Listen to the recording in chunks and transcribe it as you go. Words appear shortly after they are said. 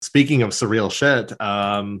speaking of surreal shit,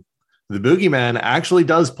 the boogeyman actually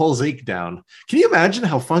does pull Zeke down. Can you imagine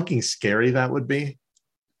how fucking scary that would be?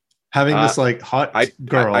 Having this like hot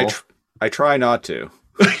girl. I try not to.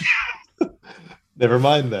 Never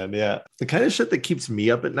mind then. Yeah. The kind of shit that keeps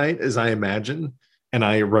me up at night is I imagine and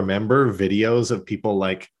I remember videos of people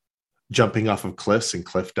like jumping off of cliffs and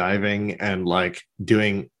cliff diving and like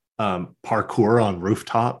doing parkour on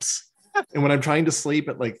rooftops. And when I'm trying to sleep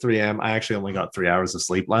at like 3 a.m., I actually only got 3 hours of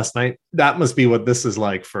sleep last night. That must be what this is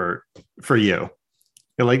like for you.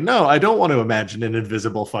 You're like, no, I don't want to imagine an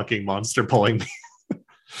invisible fucking monster pulling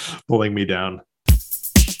me down.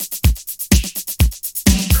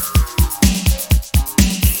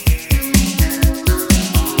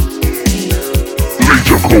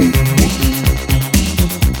 Welcome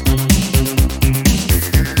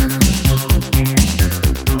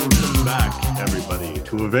back, everybody,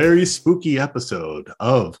 to a very spooky episode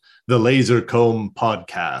of the Laser Comb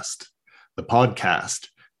Podcast, the podcast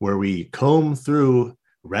where we comb through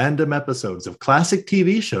random episodes of classic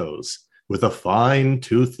TV shows with a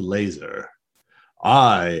fine-toothed laser.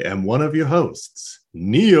 I am one of your hosts,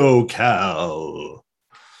 Neo Cal.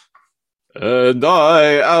 And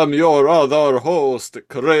I am your other host,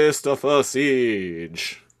 Christopher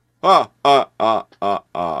Siege.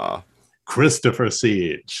 Christopher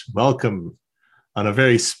Siege. Welcome on a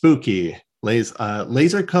very spooky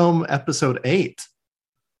Laser Comb episode 8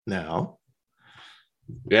 now.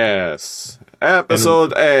 Yes,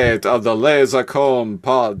 episode 8 of the Laser Comb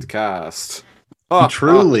Podcast. We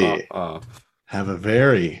truly have a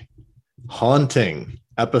very haunting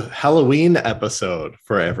Halloween episode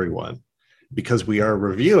for everyone, because we are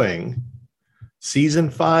reviewing season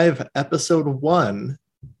 5, episode 1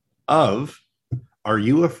 of Are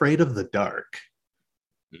You Afraid of the Dark?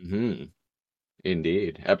 Mm-hmm.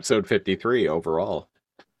 Indeed. Episode 53 overall.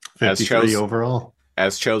 53 overall.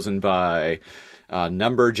 As chosen by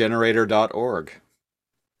numbergenerator.org.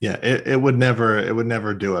 Yeah, it would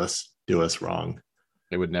never do us wrong.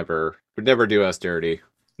 It would never do us dirty.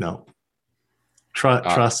 No.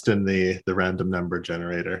 Trust in the random number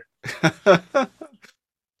generator.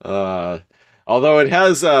 Although it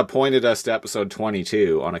has pointed us to episode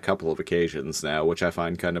 22 on a couple of occasions now, which I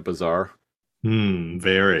find kind of bizarre.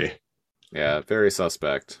 Very. Yeah, very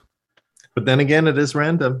suspect. But then again, it is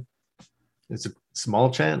random. It's a small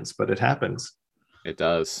chance, but it happens. It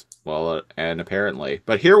does. Well, and apparently.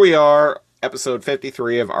 But here we are, episode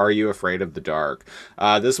 53 of Are You Afraid of the Dark?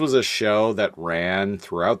 This was a show that ran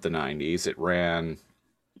throughout the 90s. It ran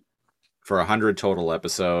for 100 total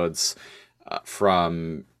episodes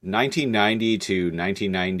from 1990 to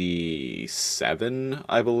 1997,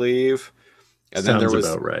 I believe. And Sounds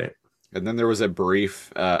about right. And then there was a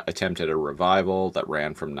brief attempt at a revival that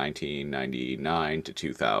ran from 1999 to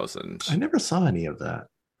 2000. I never saw any of that.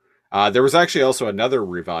 There was actually also another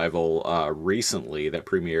revival recently that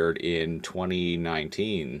premiered in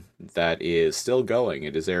 2019 that is still going.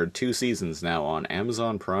 It has aired 2 seasons now on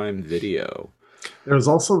Amazon Prime Video. There was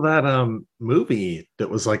also that movie that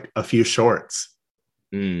was like a few shorts.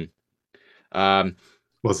 Wasn't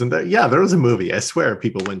there? Yeah, there was a movie. I swear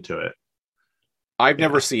people went to it. I've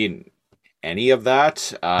never seen any of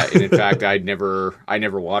that. And in fact, I never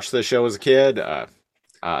watched the show as a kid.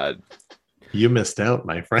 You missed out,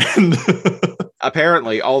 my friend.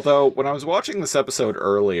 Apparently, although when I was watching this episode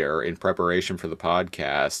earlier in preparation for the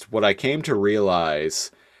podcast, what I came to realize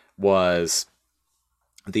was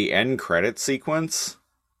the end credit sequence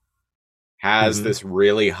has this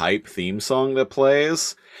really hype theme song that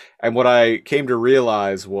plays. And what I came to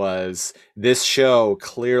realize was this show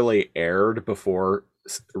clearly aired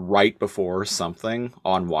right before something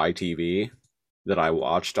on YTV that I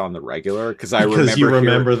watched on the regular, because you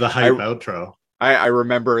remember the hype outro. I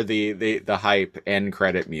remember the hype end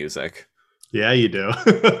credit music. Yeah, you do.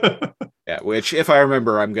 Yeah, which, if I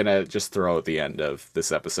remember, I'm gonna just throw at the end of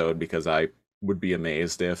this episode, because I would be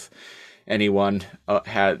amazed if anyone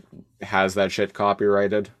has that shit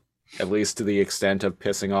copyrighted, at least to the extent of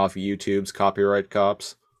pissing off YouTube's copyright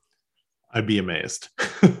cops. I'd be amazed.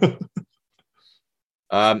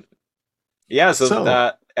 Yeah, so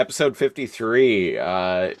that episode 53,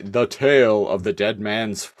 The Tale of the Dead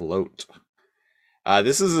Man's Float.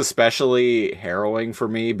 This is especially harrowing for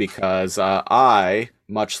me because I,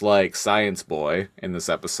 much like Science Boy in this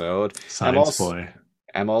episode, I'm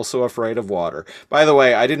also afraid of water. By the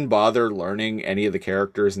way, I didn't bother learning any of the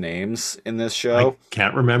characters' names in this show. I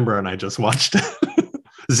can't remember, and I just watched it.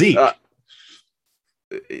 Zeke.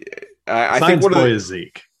 Science Boy is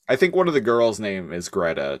Zeke. I think one of the girls' name is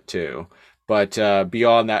Greta too. But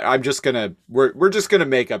beyond that, we're just gonna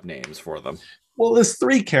make up names for them. Well, there's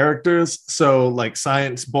three characters. So like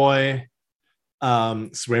Science Boy,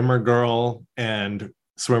 Swimmer Girl, and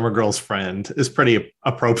Swimmer Girl's friend is pretty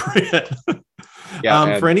appropriate.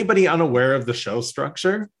 Yeah, For and anybody unaware of the show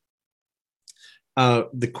structure,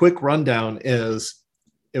 the quick rundown is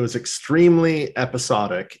it was extremely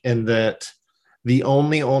episodic in that the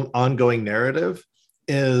only ongoing narrative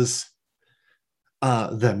is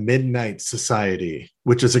the Midnight Society,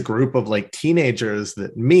 which is a group of like teenagers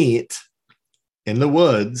that meet in the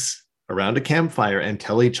woods around a campfire and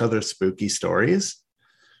tell each other spooky stories.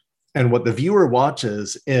 And what the viewer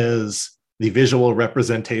watches is the visual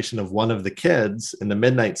representation of one of the kids in the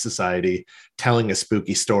Midnight Society telling a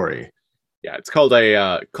spooky story. yeah, it's called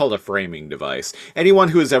a framing device. Anyone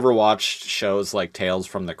who has ever watched shows like Tales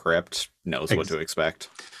from the Crypt knows what to expect.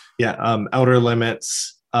 Yeah, Outer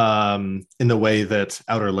Limits, in the way that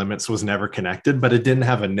Outer Limits was never connected, but it didn't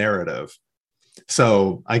have a narrative.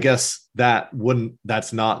 So I guess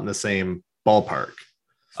that's not in the same ballpark.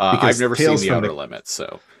 I've never seen Tales the from Outer Limits,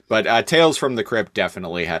 but Tales from the Crypt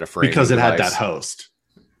definitely had a framing because it had device. that host.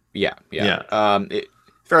 Yeah, yeah. Yeah.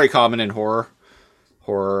 Very common in horror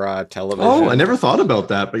television. Oh, I never thought about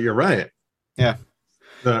that, but you're right. Yeah.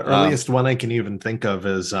 The earliest one I can even think of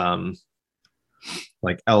is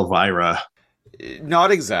like Elvira.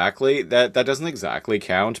 Not exactly. That doesn't exactly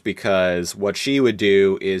count, because what she would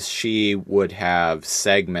do is she would have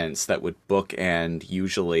segments that would bookend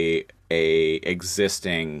usually a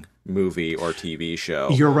existing movie or TV show.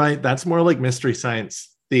 You're right. That's more like Mystery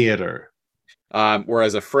Science Theater.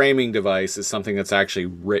 Whereas a framing device is something that's actually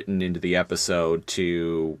written into the episode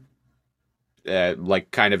to like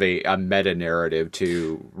kind of a meta narrative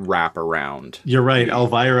to wrap around. You're right.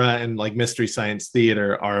 Elvira and like Mystery Science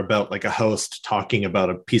Theater are about like a host talking about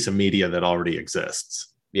a piece of media that already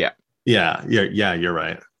exists. Yeah. Yeah. You're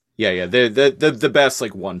right. Yeah. The best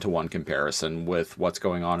like one-to-one comparison with what's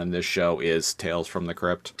going on in this show is Tales from the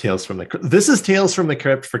Crypt. Tales from the Crypt. This is Tales from the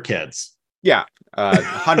Crypt for kids. Yeah,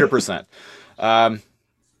 100%.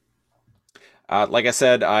 Like I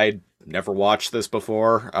said, I never watched this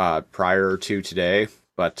before prior to today,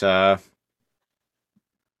 but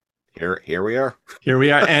here we are. Here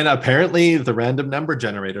we are. And apparently the random number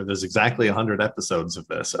generator, there's exactly 100 episodes of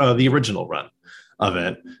this, the original run of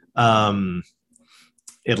it.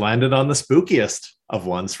 It landed on the spookiest of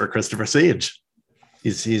ones for Christopher Siege.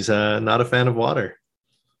 He's not a fan of water.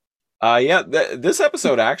 This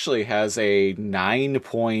episode actually has a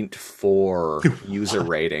 9.4 user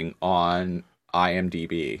rating on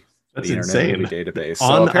IMDb. That's the insane. Internet Movie Database.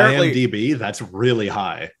 On IMDb, that's really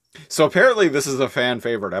high. So apparently this is a fan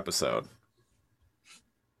favorite episode.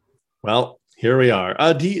 Well, here we are.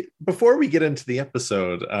 Before we get into the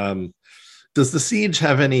episode, does the Siege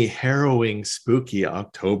have any harrowing, spooky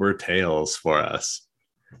October tales for us?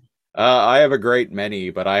 I have a great many,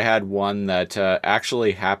 but I had one that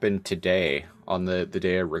actually happened today on the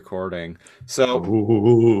day of recording.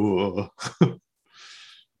 So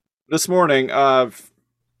this morning,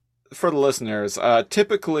 for the listeners,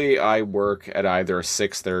 typically I work at either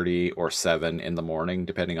 6:30 or 7 in the morning,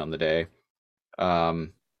 depending on the day.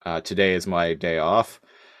 Today is my day off.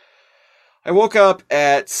 I woke up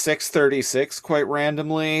at 6:36 quite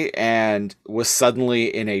randomly and was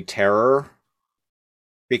suddenly in a terror,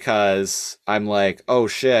 because I'm like, oh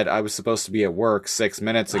shit, I was supposed to be at work 6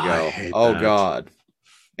 minutes ago. Oh God.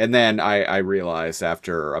 And then I realized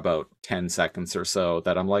after about 10 seconds or so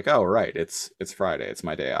that I'm like, oh right, it's Friday, it's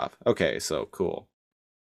my day off. Okay, so cool.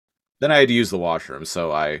 Then I had to use the washroom,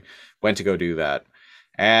 so I went to go do that.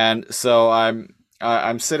 And so I'm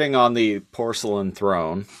sitting on the porcelain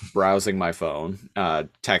throne, browsing my phone,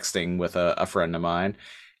 texting with a friend of mine,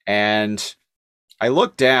 and I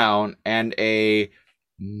look down and a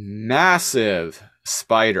massive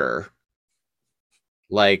spider,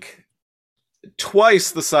 like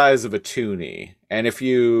twice the size of a toonie. And if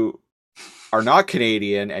you are not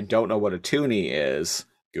Canadian and don't know what a toonie is,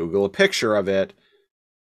 Google a picture of it,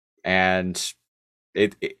 and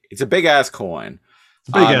it's a big ass coin.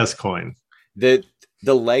 Big ass coin. The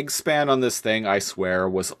leg span on this thing, I swear,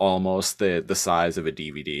 was almost the size of a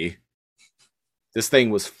DVD. This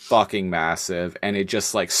thing was fucking massive, and it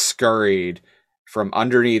just like scurried from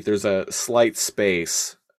underneath. There's a slight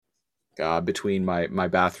space between my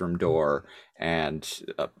bathroom door and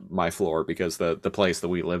my floor, because the place that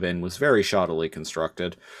we live in was very shoddily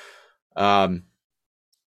constructed.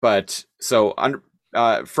 But so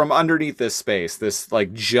from underneath this space, this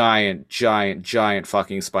like giant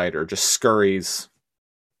fucking spider just scurries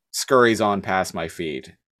on past my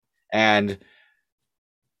feet, and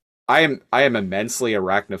I am immensely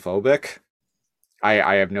arachnophobic.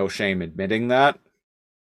 I have no shame admitting that.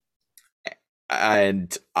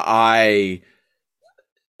 and I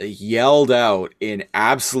yelled out in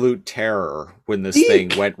absolute terror when this thing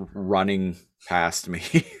went running past me.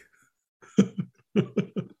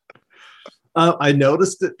 I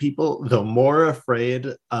noticed that people, the more afraid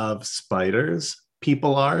of spiders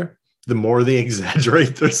people are, the more they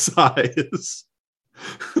exaggerate their size.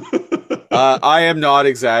 I am not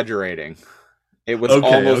exaggerating. It was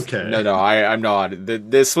almost okay. no. I'm not.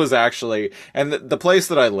 This was actually, and the place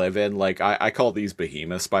that I live in, like I call these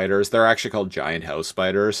behemoth spiders. They're actually called giant house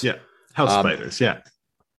spiders. Yeah, house Um, spiders. Yeah,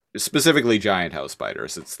 specifically giant house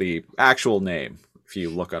spiders. It's the actual name if you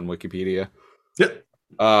look on Wikipedia. yeah.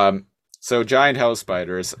 Um, so giant house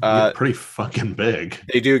spiders. Get pretty fucking big.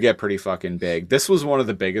 They do get pretty fucking big. This was one of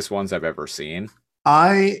the biggest ones I've ever seen.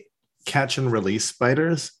 I catch and release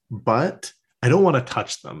spiders, but I don't want to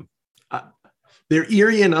touch them. They're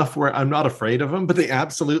eerie enough where I'm not afraid of them, but they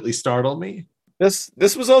absolutely startle me. This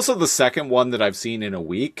was also the second one that I've seen in a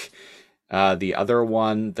week. The other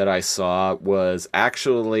one that I saw was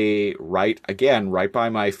actually right by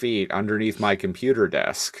my feet underneath my computer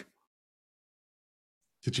desk.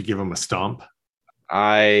 Did you give him a stomp?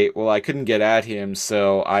 I couldn't get at him,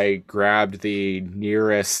 so I grabbed the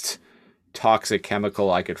nearest toxic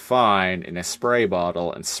chemical I could find in a spray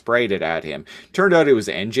bottle and sprayed it at him. Turned out it was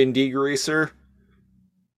engine degreaser,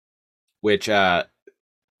 which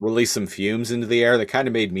released some fumes into the air that kind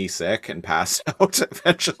of made me sick and passed out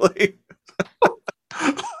eventually.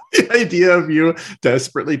 The idea of you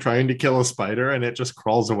desperately trying to kill a spider and it just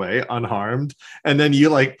crawls away unharmed, and then you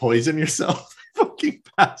like poison yourself, fucking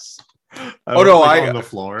pass. Oh no, on the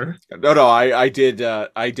floor. No, I did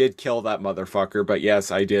kill that motherfucker, but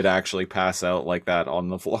yes, I did actually pass out like that on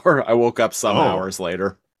the floor. I woke up some hours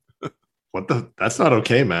later. What the? That's not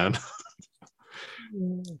okay, man.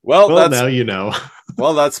 Well, now you know.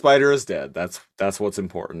 Well, that spider is dead. That's what's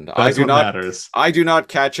important. That's what matters. I do not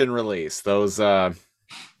catch and release those those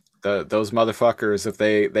motherfuckers. If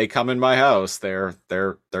they come in my house, they're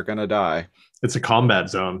gonna die. It's a combat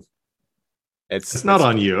zone. It's not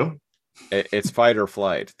on you. It's fight or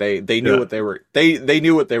flight. They knew what they were they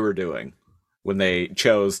knew what they were doing when they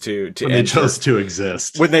chose to when they chose to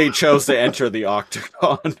exist. When they chose to enter the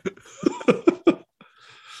octagon.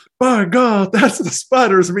 My God, that's the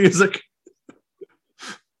spider's music.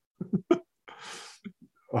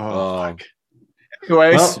 Fuck.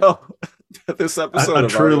 Anyway, so this episode a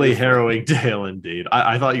truly harrowing tale indeed.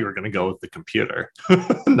 I thought you were going to go with the computer,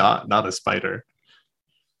 not a spider.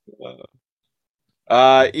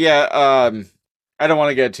 I don't want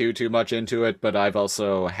to get too much into it, but I've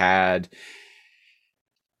also had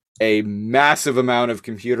a massive amount of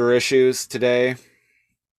computer issues today.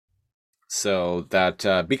 So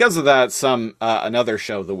that because of that, another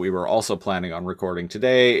show that we were also planning on recording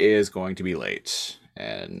today is going to be late.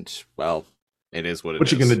 And well, it is what it is.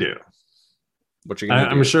 What you gonna do? What you gonna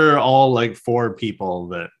do? I'm sure all like 4 people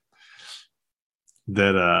that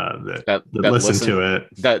listen to it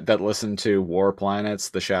that listen to War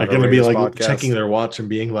Planets, the Shadow. They're gonna be like podcast. Checking their watch and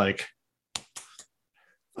being like, "I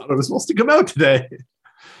thought it was supposed to come out today."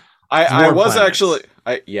 I was actually,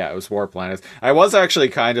 it was War Planets. I was actually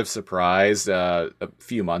kind of surprised a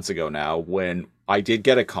few months ago now when I did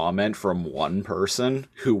get a comment from one person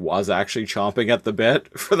who was actually chomping at the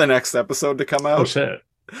bit for the next episode to come out. Oh shit.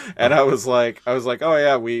 And I was like, oh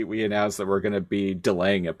yeah, we announced that we're going to be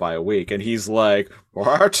delaying it by a week. And he's like,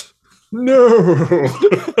 what? No.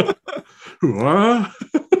 What?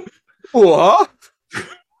 What?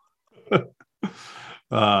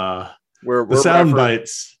 We're the sound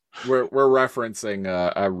bites. We're referencing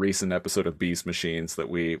a recent episode of Beast Machines that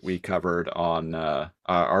we covered on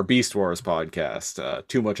our Beast Wars podcast.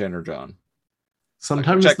 Too much energon.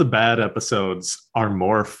 Sometimes the bad episodes are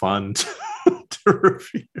more fun to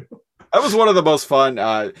review. That was one of the most fun.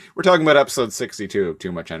 We're talking about episode 62 of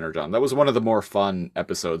Too Much Energon. That was one of the more fun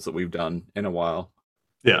episodes that we've done in a while.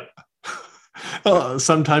 Yeah.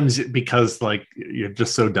 Sometimes because like you're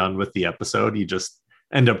just so done with the episode, you just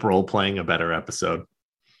end up role playing a better episode.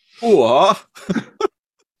 Ooh,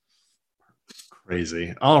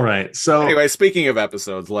 crazy. All right. So anyway, speaking of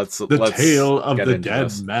episodes, let's tale of the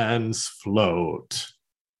dead man's float.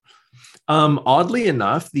 Oddly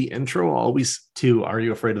enough, the intro always to Are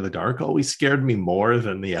You Afraid of the Dark always scared me more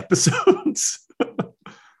than the episodes.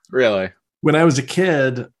 Really? When I was a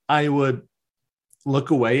kid, I would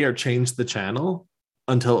look away or change the channel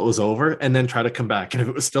until it was over and then try to come back. And if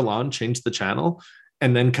it was still on, change the channel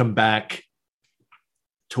and then come back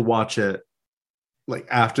to watch it like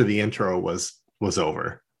after the intro was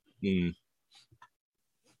over.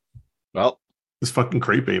 Well, it's fucking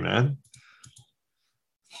creepy, man.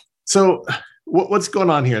 So what's going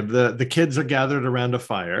on here? The kids are gathered around a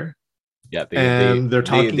fire, Yeah, and they're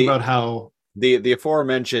talking about how the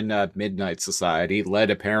aforementioned Midnight Society, led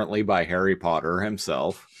apparently by Harry Potter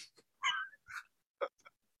himself.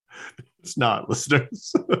 it's not,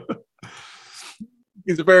 listeners.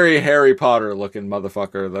 He's a very Harry Potter looking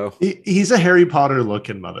motherfucker, though. He's a Harry Potter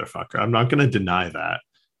looking motherfucker. I'm not going to deny that.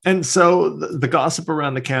 And so the gossip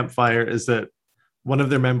around the campfire is that one of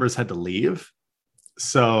their members had to leave.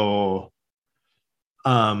 So,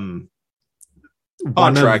 contract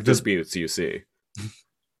disputes, you see.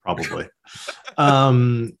 Probably.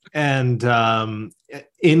 And I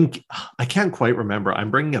can't quite remember. I'm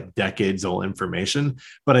bringing up decades old information,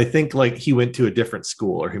 but I think like he went to a different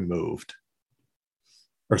school or he moved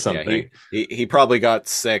or something. Yeah, he probably got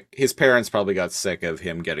sick. His parents probably got sick of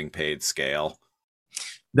him getting paid scale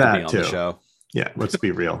that to be on too. the show. Yeah, let's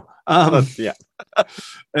be real. Yeah.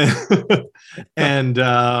 And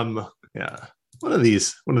yeah, one of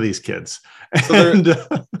these kids.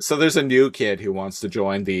 So there's a new kid who wants to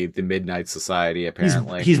join the Midnight Society.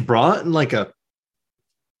 Apparently, he's brought in like a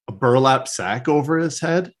burlap sack over his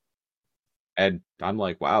head, and I'm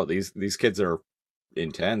like, wow, these kids are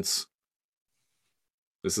intense.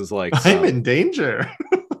 This is like I'm in danger.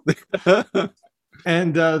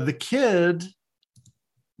 And the kid,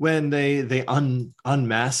 when they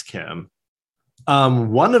unmask him,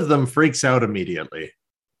 one of them freaks out immediately.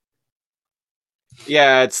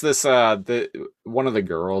 Yeah, it's this one of the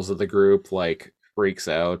girls of the group like freaks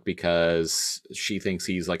out because she thinks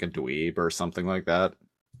he's like a dweeb or something like that.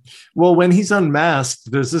 Well, when he's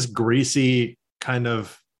unmasked, there's this greasy kind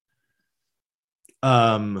of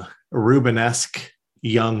Rubenesque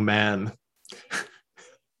young man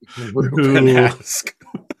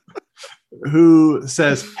who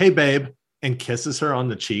says, "Hey babe," and kisses her on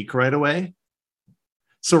the cheek right away.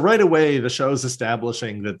 So right away the show's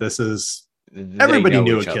establishing that this is everybody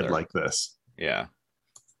knew a kid like this. Yeah,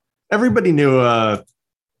 everybody knew a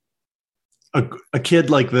kid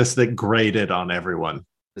like this that graded on everyone.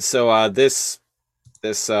 So this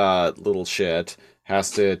little shit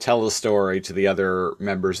has to tell a story to the other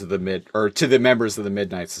members of the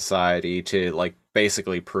Midnight Society to like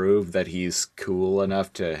basically prove that he's cool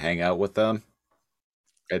enough to hang out with them.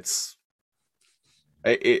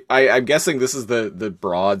 I'm guessing this is the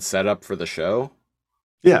broad setup for the show.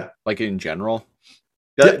 Yeah, like in general.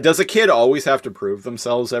 Does a kid always have to prove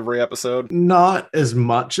themselves every episode? Not as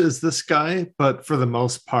much as this guy, but for the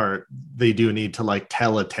most part, they do need to like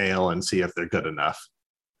tell a tale and see if they're good enough.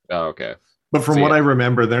 Oh, okay. But from what I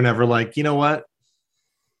remember, they're never like, you know what?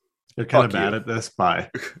 They're kind of bad at this.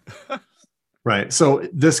 Bye. Right. So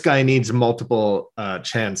this guy needs multiple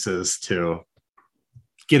chances to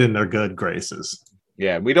get in their good graces.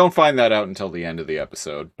 Yeah, we don't find that out until the end of the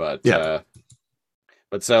episode, but yeah.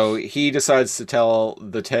 But so he decides to tell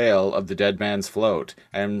the tale of the dead man's float,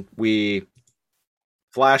 and we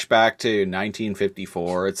flash back to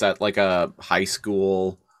 1954. It's at like a high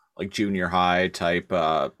school, like junior high type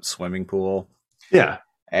swimming pool. Yeah.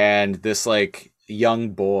 And this like young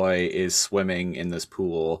boy is swimming in this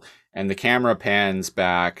pool, and the camera pans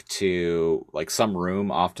back to like some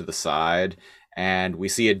room off to the side, and we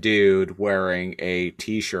see a dude wearing a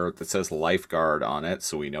t-shirt that says lifeguard on it,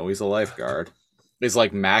 so we know he's a lifeguard. Is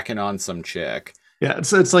like macking on some chick. Yeah,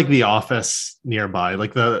 it's like The Office nearby.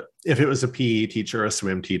 Like if it was a PE teacher or a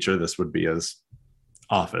swim teacher, this would be his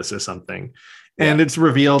office or something. Yeah. And it's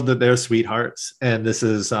revealed that they're sweethearts, and this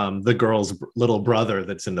is the girl's little brother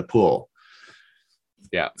that's in the pool.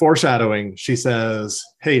 Yeah. Foreshadowing, she says,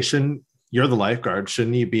 "Hey, you're the lifeguard?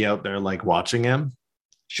 Shouldn't you be out there like watching him?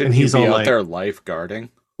 Shouldn't he be out there lifeguarding?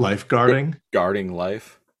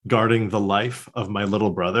 Guarding the life of my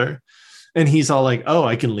little brother." And he's all like, "Oh,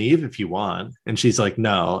 I can leave if you want." And she's like,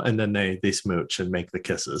 "No." And then they smooch and make the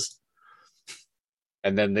kisses.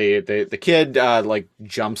 And then the kid like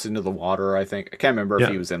jumps into the water. I think I can't remember if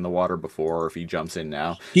he was in the water before or if he jumps in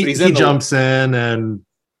now. He jumps in and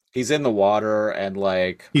he's in the water and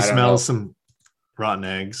like he smells some rotten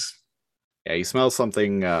eggs. Yeah, he smells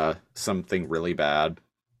something really bad.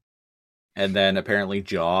 And then apparently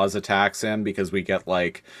Jaws attacks him because we get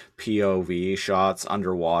like POV shots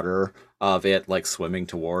underwater of it like swimming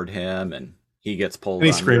toward him, and he gets pulled. And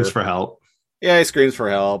he screams for help. Yeah, he screams for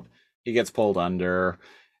help. He gets pulled under,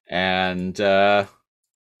 and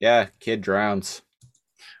kid drowns.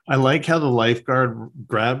 I like how the lifeguard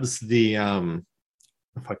grabs the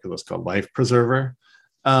what was called life preserver,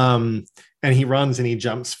 and he runs and he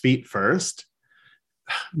jumps feet first.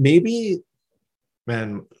 Maybe,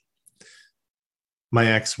 man. My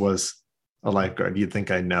ex was a lifeguard. You'd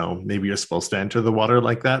think I know. Maybe you're supposed to enter the water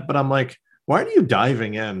like that. But I'm like, why are you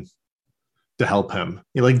diving in? to help him.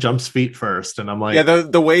 He like jumps feet first, and I'm Yeah,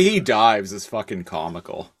 like, the way he dives is fucking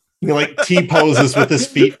comical. he like T poses with his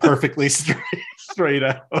feet perfectly straight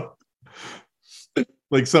out,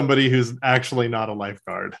 like somebody who's actually not a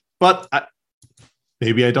lifeguard. But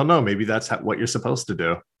maybe I don't know. Maybe that's what you're supposed to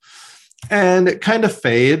do. And it kind of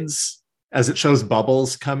fades as it shows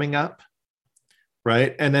bubbles coming up,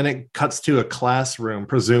 right? And then it cuts to a classroom,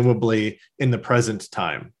 presumably in the present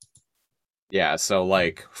time. Yeah, so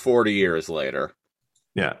like 40 years later.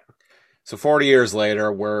 Yeah. So 40 years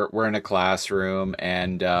later, we're in a classroom,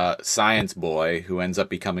 and Science Boy, who ends up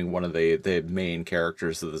becoming one of the main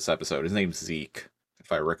characters of this episode, his name's Zeke,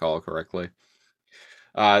 if I recall correctly.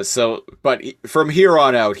 But from here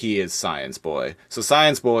on out, he is Science Boy. So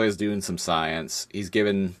Science Boy is doing some science. He's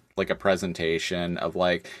given like a presentation of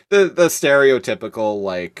like the stereotypical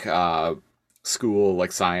like school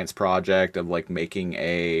like science project of like making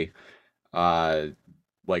uh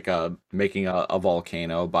a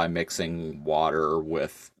volcano by mixing water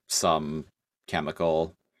with some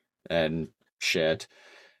chemical and shit.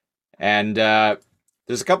 And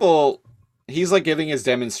there's a couple. He's like giving his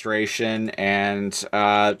demonstration, and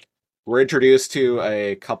we're introduced to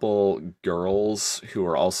a couple girls who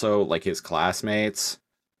are also like his classmates,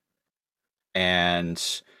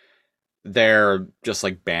 and they're just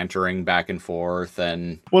like bantering back and forth.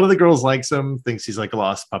 And one of the girls likes him, thinks he's like a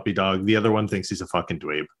lost puppy dog. The other one thinks he's a fucking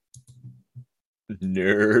dweeb.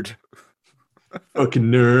 Nerd. Fucking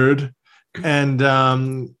nerd.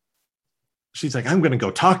 And she's like, I'm gonna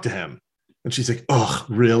go talk to him. And she's like, oh,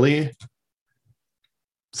 really?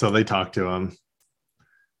 So they talk to him.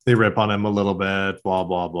 They rip on him a little bit, blah,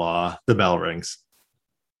 blah, blah. The bell rings.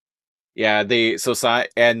 Yeah,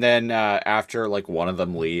 and then after like one of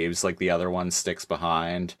them leaves, like the other one sticks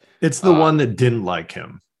behind. It's the one that didn't like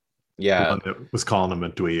him. The Yeah, one that was calling him a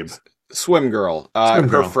dweeb. Swim Girl. Swim Her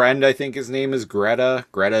Girl. friend, I think his name is Greta.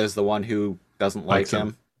 Greta is the one who doesn't like Likes him.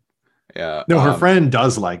 him. Yeah. No, her friend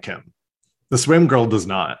does like him. The Swim Girl does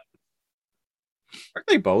not. Aren't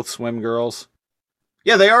they both swim girls?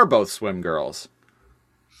 Yeah, they are both swim girls.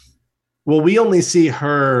 Well, we only see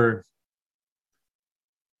her.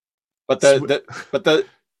 But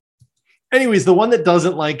anyways, the one that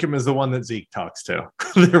doesn't like him is the one that Zeke talks to.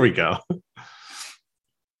 There we go.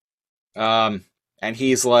 And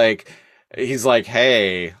he's like,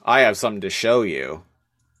 hey, I have something to show you.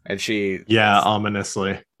 And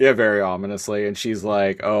ominously. Yeah, very ominously. And she's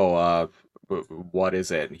like, oh, what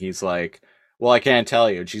is it? And he's like, well, I can't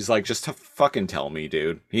tell you. And she's like, just fucking tell me,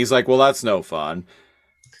 dude. He's like, well, that's no fun.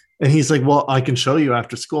 And he's like, well, I can show you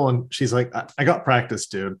after school. And she's like, I got practice,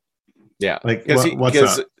 dude. Yeah. Like, what's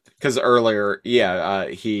up? Because earlier,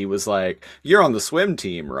 he was like, you're on the swim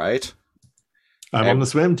team, right? I'm on the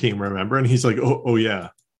swim team, remember? And he's like, oh yeah.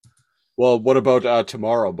 Well, what about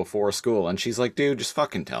tomorrow before school? And she's like, dude, just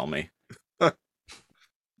fucking tell me.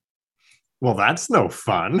 Well, that's no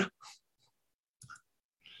fun.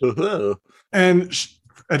 And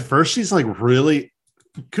at first she's like, really,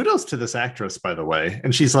 kudos to this actress, by the way.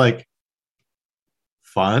 And she's like,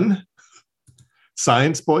 fun?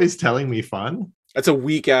 Science Boy's telling me fun? That's a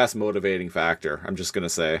weak ass motivating factor. I'm just going to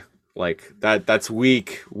say. Like that's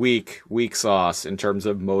weak sauce in terms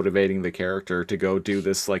of motivating the character to go do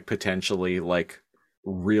this like potentially like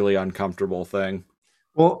really uncomfortable thing.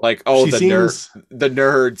 Well, like, oh, the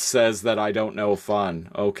nerd says that I don't know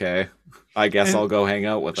fun. Okay. I guess I'll go hang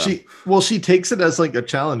out with him. She takes it as like a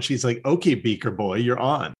challenge. She's like, okay, Beaker boy, you're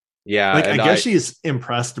on. Yeah. Like, I guess she's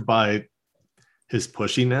impressed by his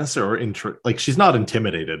pushiness or like she's not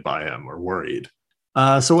intimidated by him or worried.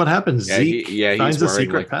 So what happens? Yeah, Zeke finds a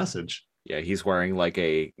secret like, passage. Yeah, he's wearing like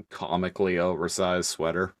a comically oversized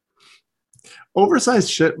sweater. Oversized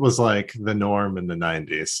shit was like the norm in the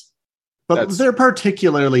 90s. But they're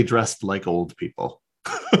particularly dressed like old people.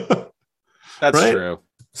 That's right? True.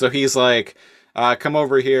 So he's like, come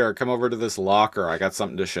over here. Come over to this locker. I got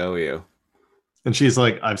something to show you. And she's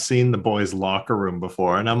like, I've seen the boys' locker room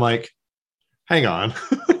before. And I'm like, hang on.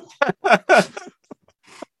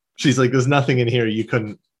 She's like, there's nothing in here you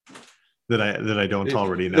couldn't that I don't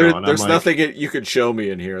already know. There's nothing you could show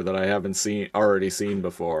me in here that I haven't already seen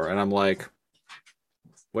before. And I'm like,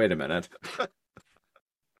 wait a minute.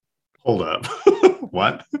 Hold up.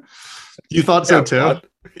 What? You thought so too? What?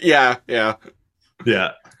 Yeah.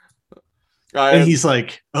 And he's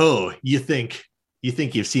like, oh, you think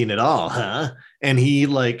you've seen it all, huh? And he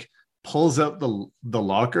like pulls out the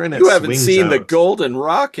locker and you haven't seen the golden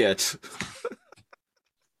rocket.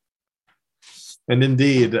 And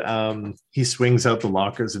indeed, he swings out the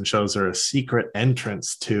lockers and shows her a secret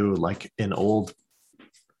entrance to like an old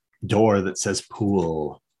door that says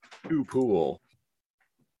pool. Ooh, pool.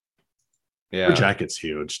 Her Yeah. jacket's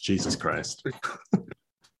huge. Jesus Christ.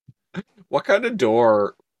 What kind of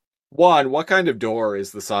door? One, what kind of door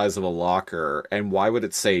is the size of a locker, and why would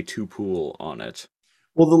it say to pool on it?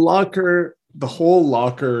 Well, the whole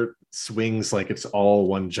locker swings like it's all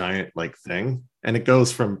one giant like thing, and it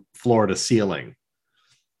goes from floor to ceiling.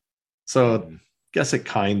 So I Mm. guess it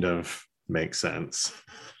kind of makes sense.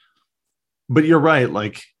 But you're right.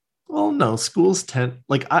 Like, well, no, schools tend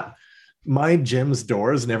my gym's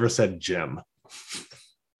doors never said gym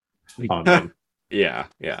on them. Yeah,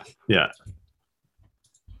 yeah. Yeah.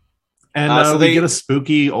 And So we get they, a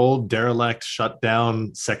spooky old derelict shut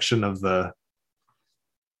down section of the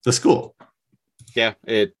school. yeah,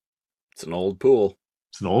 it's an old pool.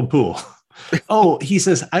 It's an old pool. Oh, he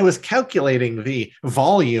says, I was calculating the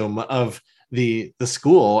volume of the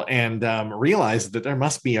school and realized that there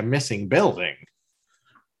must be a missing building.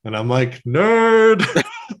 And I'm like, nerd.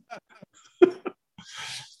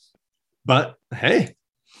 But hey,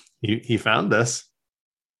 he found this.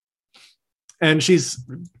 And she's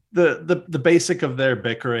the basic of their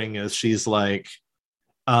bickering is she's like,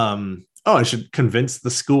 oh, I should convince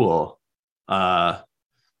the school to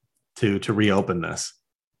reopen this.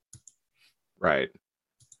 Right.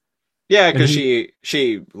 Yeah, And because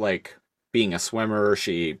she like being a swimmer,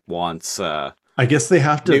 she wants I guess they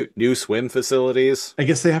have to new swim facilities. I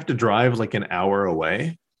guess they have to drive like an hour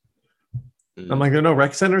away. I'm Mm. like, there are no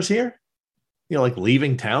rec centers here? You know, like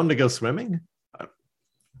leaving town to go swimming?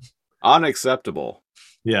 Unacceptable.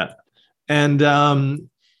 Yeah. And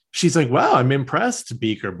she's like, wow, I'm impressed,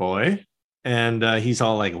 Beaker boy. And he's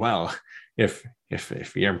all like, well, if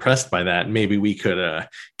you're impressed by that, maybe we could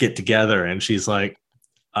get together. And she's like,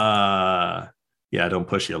 yeah, don't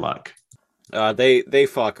push your luck. They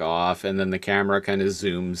fuck off, and then the camera kind of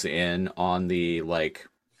zooms in on the like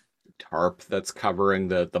tarp that's covering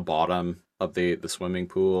the bottom of the swimming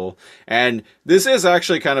pool. And this is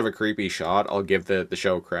actually kind of a creepy shot. I'll give the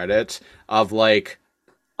show credit of like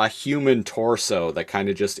a human torso that kind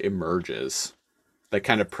of just emerges, that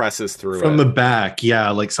kind of presses through From it. the back, yeah,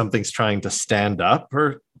 like something's trying to stand up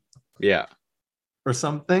Yeah. or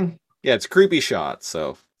something. Yeah, it's a creepy shot,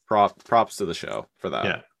 so props to the show for that.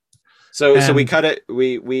 Yeah. So we And cut it.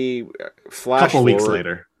 We a flash couple weeks forward.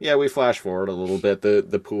 later. Yeah, we flash forward a little bit.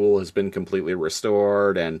 The pool has been completely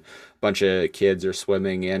restored, and a bunch of kids are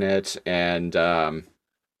swimming in it. And the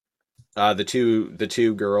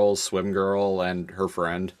two girls, swim girl and her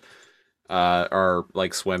friend, are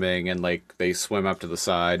like swimming, and like they swim up to the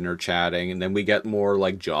side and are chatting. And then we get more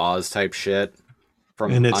like Jaws type shit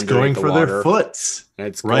from And it's underneath going the for their water. foots And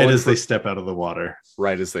it's right going as for they step out of the water.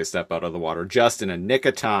 right as they step out of the water, just in a nick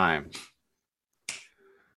of time.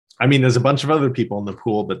 I mean, there's a bunch of other people in the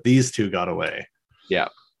pool, but these two got away. Yeah.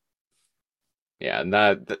 Yeah, and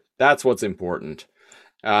that's what's important.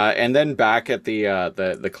 And then back at the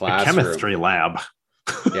A classroom, chemistry lab.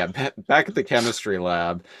 yeah, back at the chemistry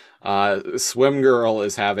lab, Swim Girl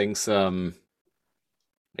is having some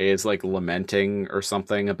is like lamenting or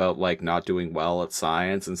something about like not doing well at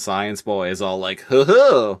science, and Science Boy is all like,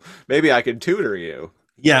 "Hoo, maybe I could tutor you."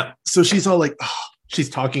 Yeah. So she's all like, oh, she's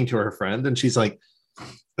talking to her friend, and she's like,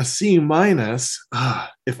 a C minus.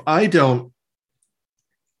 If I don't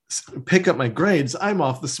pick up my grades, I'm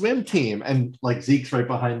off the swim team. And like Zeke's right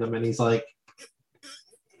behind them, and he's like,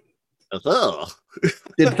 Ugh.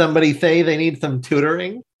 did somebody say they need some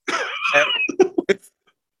tutoring?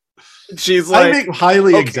 She's like, I'm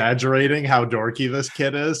highly okay. exaggerating how dorky this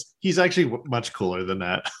kid is. He's actually much cooler than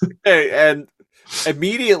that. And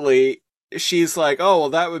immediately she's like, "Oh, well,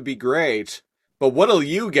 that would be great, but what'll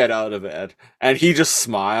you get out of it?" And he just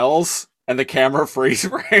smiles, and the camera freeze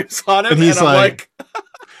frames on him, And he's and I'm like,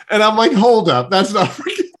 and I'm like, hold up, that's not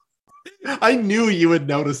freaking. I knew you would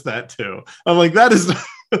notice that too. I'm like, that is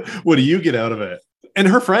what do you get out of it? And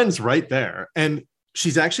her friend's right there, and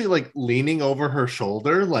she's actually like leaning over her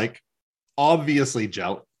shoulder, like obviously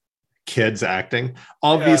jealous. Kids acting,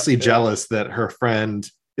 obviously jealous that her friend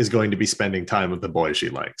is going to be spending time with the boy she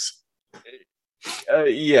likes.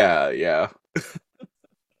 yeah.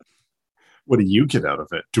 What do you get out of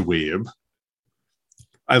it, dweeb?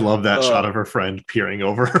 I love that shot of her friend peering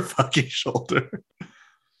over her fucking shoulder.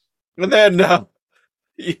 And then,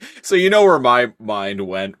 so you know where my mind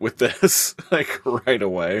went with this, like right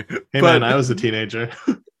away. Hey man, I was a teenager.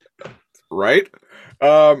 Right?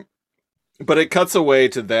 But it cuts away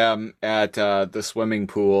to them at the swimming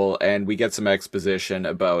pool, and we get some exposition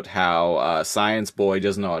about how Science Boy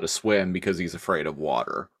doesn't know how to swim because he's afraid of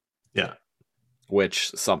water. Yeah. Which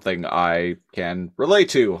something I can relate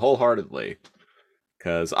to wholeheartedly.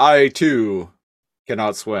 Because I, too,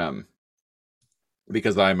 cannot swim.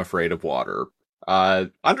 Because I'm afraid of water.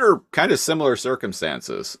 under kind of similar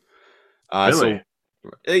circumstances. Really?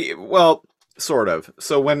 Well, sort of.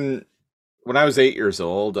 So when I was 8 years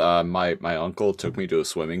old, my uncle took me to a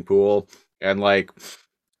swimming pool, and like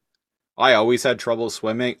I always had trouble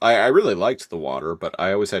swimming. I really liked the water, but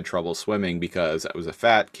I always had trouble swimming because I was a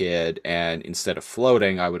fat kid, and instead of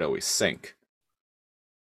floating, I would always sink.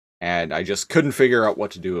 And I just couldn't figure out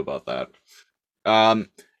what to do about that.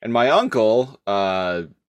 And my uncle,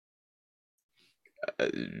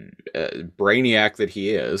 brainiac that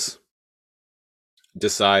he is,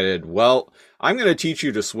 decided, well, I'm going to teach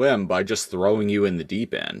you to swim by just throwing you in the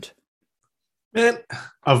deep end. Man,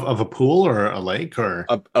 of a pool or a lake or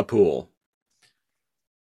A pool.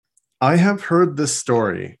 I have heard this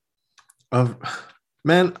story of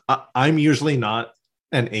man, I'm usually not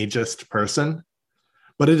an ageist person,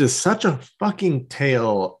 but it is such a fucking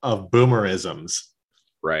tale of boomerisms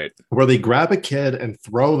Right. where they grab a kid and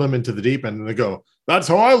throw them into the deep end and they go, "That's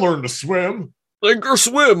how I learned to swim." Sink or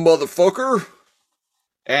swim, motherfucker.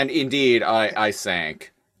 And indeed, I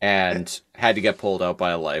sank and had to get pulled out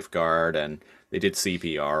by a lifeguard, and they did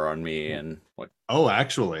CPR on me, and like, Oh,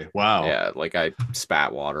 actually, wow. yeah, like I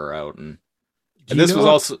spat water out, and Do you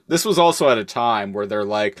know? this was also at a time where they're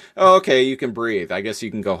like, oh, okay, you can breathe. I guess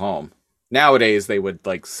you can go home. Nowadays, they would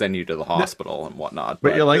like send you to the hospital and whatnot. But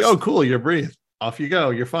you're But like, this, "Oh, cool, you breathe. Off you go.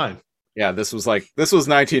 You're fine." yeah, this was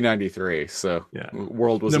 1993, so Yeah.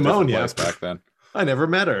 world was a different Pneumonia. place back then. I never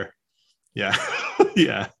met her. Yeah.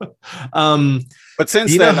 Yeah. Um, But do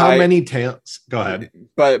since you know then, how many tales? Go ahead.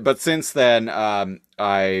 but since then,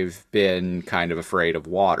 I've been kind of afraid of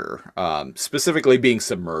water, specifically being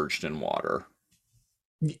submerged in water.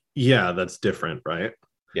 Yeah, that's different, right?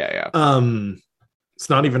 Yeah, yeah, It's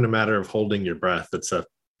not even a matter of holding your breath, it's a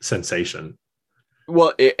sensation.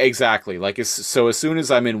 well, exactly. Like, so as soon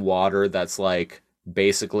as I'm in water, that's like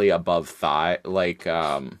basically above thigh,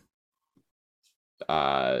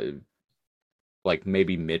 uh, like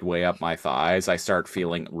maybe midway up my thighs, I start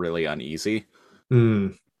feeling really uneasy.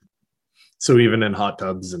 Mm. So even in hot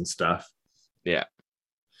tubs and stuff. Yeah.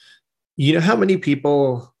 You know how many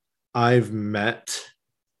people I've met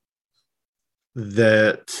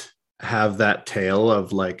that have that tale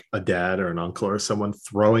of like a dad or an uncle or someone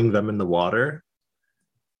throwing them in the water?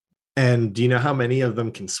 And do you know how many of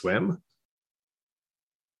them can swim?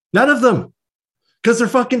 None of them, because they're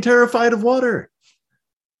fucking terrified of water.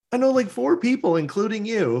 I know like four people, including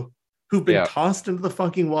you, who've been Yeah. tossed into the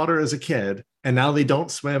fucking water as a kid, and now they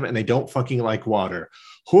don't swim and they don't fucking like water.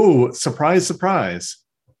 Who, surprise, surprise.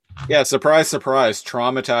 Yeah, surprise, surprise.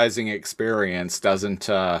 Traumatizing experience doesn't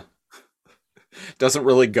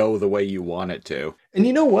really go the way you want it to. And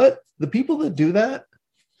you know what? The people that do that,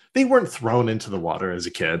 they weren't thrown into the water as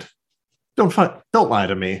a kid. Don't lie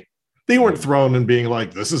to me. They weren't thrown and being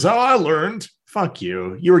like, "This is how I learned." Fuck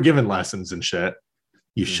you. You were given lessons and shit.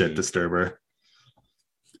 You shit disturber.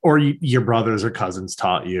 Or your brothers or cousins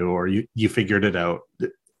taught you, or you figured it out.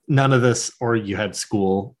 None of this, or you had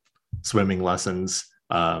school swimming lessons.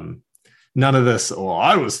 None of this. Oh,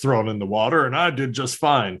 I was thrown in the water and I did just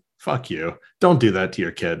fine. Fuck you. Don't do that to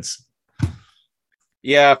your kids.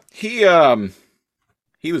 Yeah, he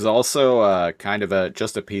was also kind of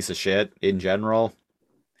just a piece of shit in general.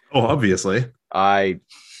 Oh, obviously. I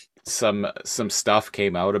some stuff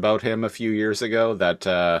came out about him a few years ago that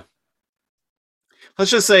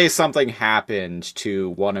let's just say something happened to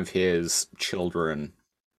one of his children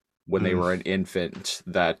when they were an infant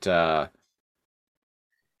that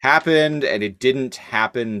happened, and it didn't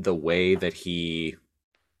happen the way that he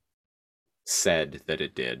said that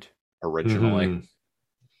it did originally. Mm-hmm.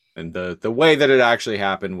 And the way that it actually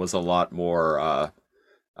happened was a lot more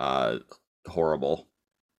horrible.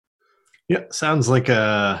 Yeah, sounds like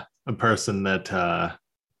a person that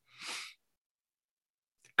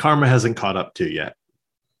karma hasn't caught up to yet.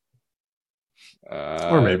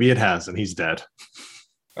 Or maybe it has and he's dead.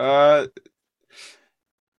 No,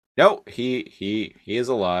 he is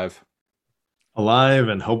alive. Alive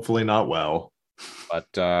and hopefully not well.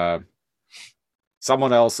 But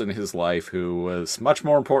someone else in his life who was much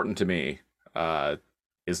more important to me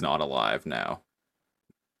is not alive now.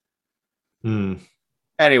 Hmm.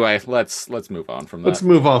 Anyway, let's move on from that. Let's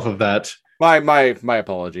move off of that. My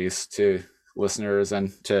apologies to listeners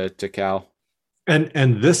and to Cal.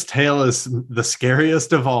 And this tale is the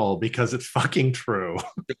scariest of all because it's fucking true.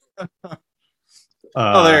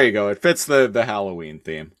 Oh, there you go. It fits the Halloween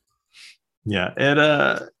theme. Yeah,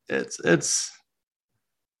 it's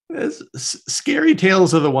scary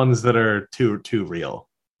tales are the ones that are too real.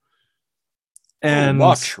 And too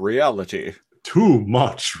much reality. Too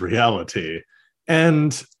much reality.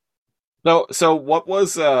 And So what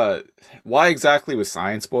was why exactly was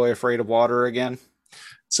Science Boy afraid of water again?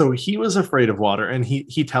 So he was afraid of water, and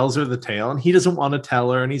he tells her the tale, and he doesn't want to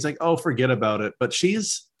tell her, and he's like, "Oh, forget about it." But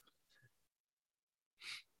she's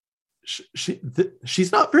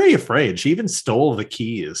not very afraid. She even stole the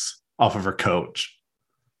keys off of her coach,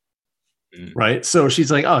 Mm. right? So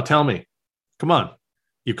she's like, "Oh, tell me, come on,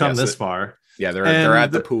 you've come Yes, this far." yeah, they're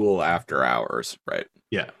at the And pool after hours, right?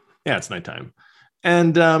 yeah, yeah, it's nighttime.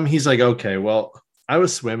 And he's like, "Okay, well, I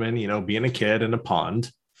was swimming, being a kid in a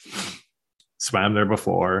pond, swam there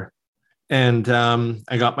before, and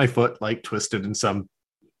I got my foot like twisted in some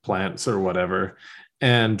plants or whatever,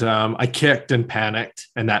 and I kicked and panicked,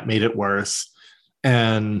 and that made it worse,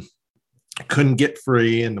 and I couldn't get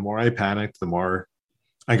free, and the more I panicked, the more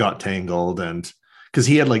I got tangled, and because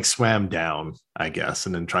he had like swam down, I guess,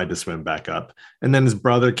 and then tried to swim back up, and then his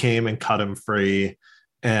brother came and cut him free,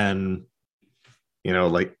 and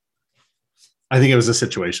like I think it was a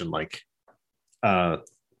situation uh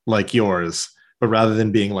like yours, but rather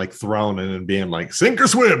than being like thrown in and being like sink or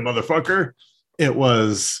swim, motherfucker, it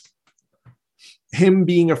was him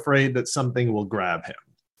being afraid that something will grab him.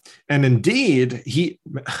 And indeed,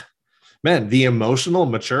 man, the emotional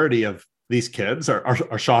maturity of these kids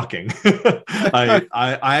are shocking. I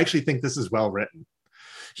actually think this is well written.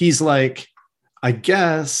 He's like, I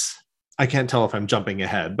guess I can't tell if I'm jumping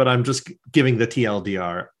ahead, but I'm just giving the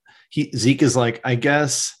TLDR. Zeke is like, I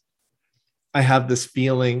guess I have this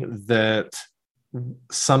feeling that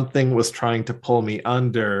something was trying to pull me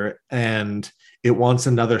under, and it wants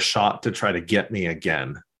another shot to try to get me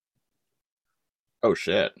again. Oh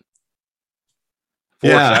shit.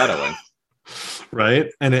 Yeah. Foreshadowing.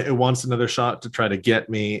 Right. And it wants another shot to try to get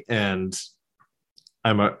me. And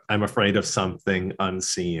I'm afraid of something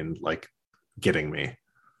unseen, like getting me.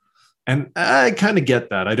 And I kind of get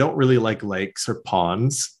that. I don't really like lakes or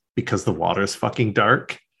ponds because the water's fucking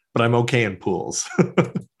dark, but I'm okay in pools.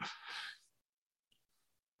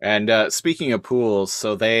 And speaking of pools,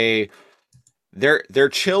 so they're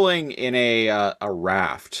chilling in a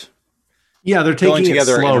raft, Yeah, they're chilling taking it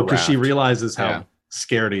together in slow a because she raft. realizes Yeah, how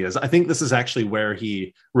scared he is. I think this is actually where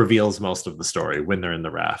he reveals most of the story, when they're in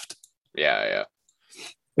the raft. yeah, yeah.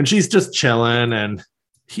 And she's just chilling, and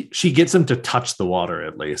she gets him to touch the water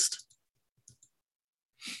at least.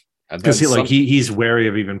 And Because then some. he's wary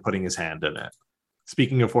of even putting his hand in it.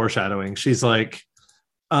 Speaking of foreshadowing, she's like,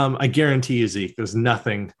 I guarantee you, Zeke, there's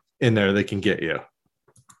nothing in there that can get you.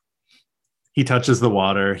 He touches the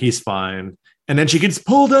water, he's fine. And then she gets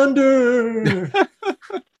pulled under.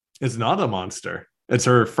 It's not a monster. It's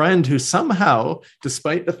her friend who somehow,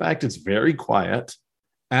 despite the fact it's very quiet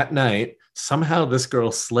at night, somehow this girl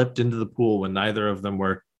slipped into the pool when neither of them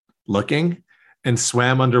were looking and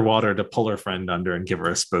swam underwater to pull her friend under and give her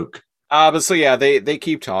a spook. But so yeah, they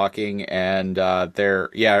keep talking, and they're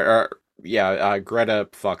Greta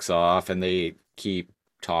fucks off, and they keep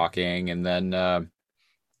talking, and then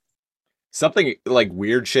something like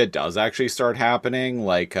weird shit does actually start happening,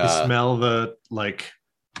 like You smell the like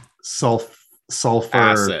sulfur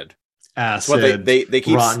acid. It's what acid, they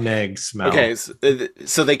keep. rotten egg Okay, smell.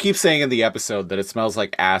 so they keep saying in the episode that it smells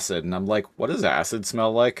like acid, and I'm like, what does acid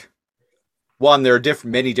smell like? One, there are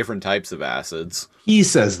many different types of acids. He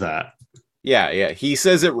says that. Yeah, yeah. He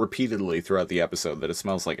says it repeatedly throughout the episode that it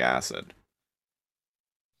smells like acid.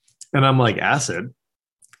 And I'm like, acid?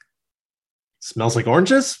 Smells like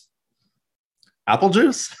oranges? Apple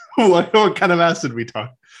juice? what kind of acid we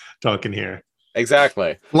talking here?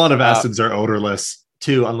 Exactly. A lot of Uh, acids are odorless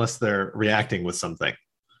too, unless they're reacting with something.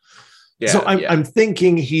 So yeah, I'm, yeah. I'm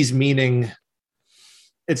thinking he's meaning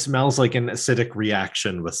it smells like an acidic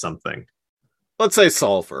reaction with something. Let's say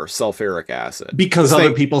sulfuric acid. Because This other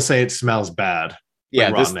thing, people say it smells bad, like yeah,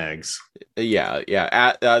 rotten eggs. yeah.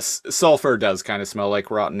 Sulfur does kind of smell like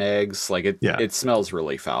rotten eggs. Like Yeah. it smells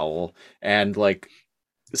really foul, and like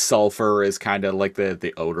sulfur is kind of like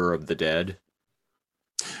the odor of the dead.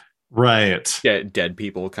 Right. Dead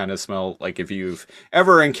people kind of smell like if you've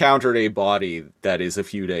ever encountered a body that is a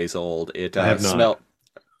few days old, it I have not.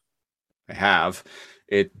 I have.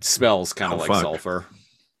 It smells kind Oh, of like fuck. sulfur.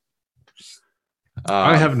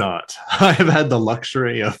 I Um, have not. I have had the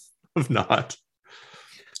luxury of not.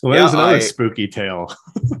 Well, yeah, there's another spooky tale.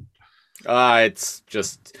 it's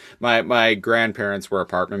just my grandparents were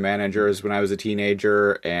apartment managers when I was a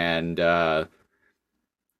teenager, and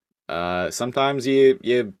sometimes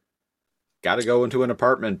you got to go into an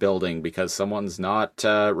apartment building because someone's not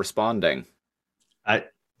responding. I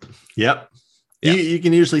Yep. You Yeah. you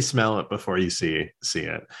can usually smell it before you see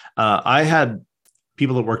it. I had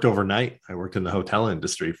people that worked overnight. I worked in the hotel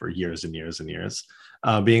industry for years and years and years,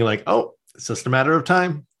 being like, "Oh, it's just a matter of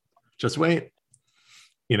time. Just wait.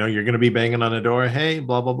 You know, you're going to be banging on a door. Hey,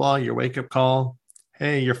 blah, blah, blah. Your wake up call.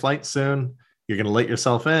 Hey, your flight soon. You're going to let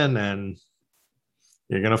yourself in and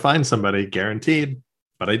you're going to find somebody, guaranteed.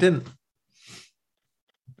 But I didn't.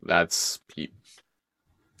 That's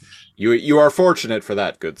you are fortunate for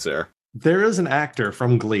that, good sir. There is an actor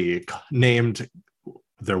from Glee named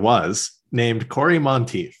Corey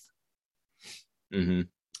Monteith. Mm-hmm.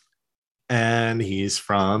 And he's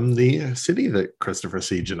from the city that Christopher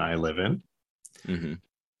Siege and I live in. Mm-hmm.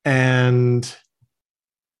 And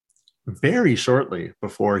very shortly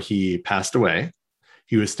before he passed away,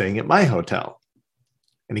 he was staying at my hotel.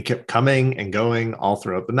 And he kept coming and going all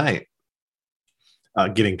throughout the night,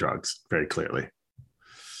 getting drugs, very clearly.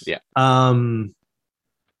 Yeah.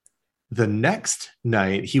 The next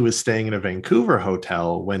night, he was staying in a Vancouver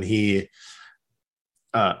hotel when he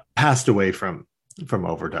passed away from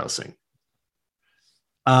overdosing.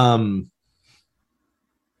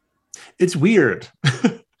 It's weird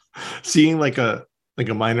seeing like a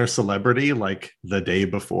minor celebrity like the day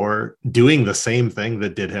before doing the same thing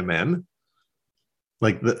that did him in,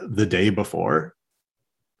 like the day before.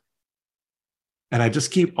 And I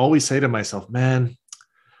just always say to myself, man,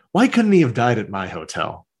 why couldn't he have died at my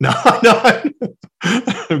hotel? No,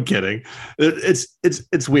 I'm kidding.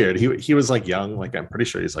 It's weird. He was like young, like I'm pretty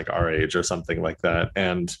sure he's like our age or something like that.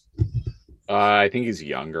 And I think he's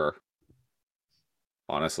younger.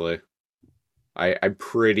 Honestly, I'm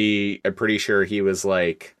pretty sure he was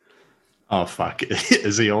like. Oh fuck!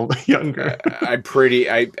 Is he younger?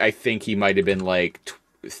 I think he might have been like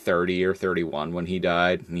 30 or 31 when he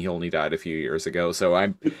died, and he only died a few years ago.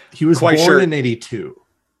 So he was quite born sure in 82.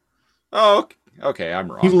 Oh, okay,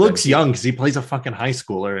 I'm wrong. He looks young because he plays a fucking high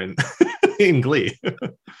schooler in Glee.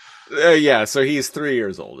 Yeah, so he's 3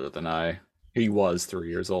 years older than I. He was 3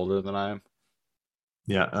 years older than I am.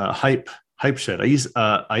 Yeah, hype shit.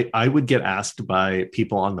 I would get asked by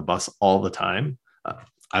people on the bus all the time.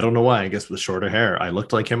 I don't know why. I guess with shorter hair, I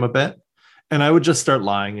looked like him a bit, and I would just start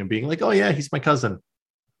lying and being like, "Oh yeah, he's my cousin."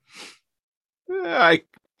 I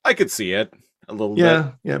could see it a little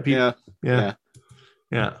bit.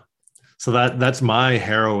 Yeah. So that's my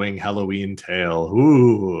harrowing Halloween tale.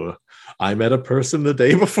 Ooh, I met a person the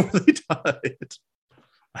day before they died.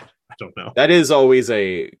 I don't know. That is always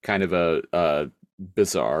a kind of a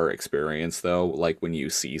bizarre experience, though. Like when you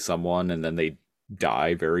see someone and then they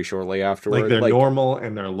die very shortly afterwards. Like they're normal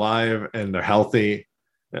and they're alive and they're healthy.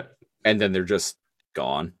 And then they're just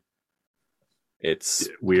gone. It's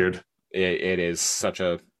weird. It is such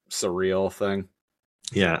a surreal thing.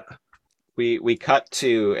 Yeah. We cut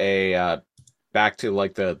to back to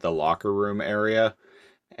like the locker room area,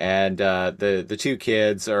 and the two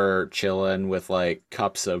kids are chilling with like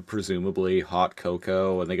cups of presumably hot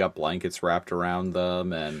cocoa, and they got blankets wrapped around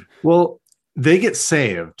them, and well, they get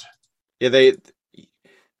saved. Yeah,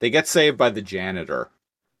 they get saved by the janitor,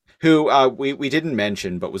 who we didn't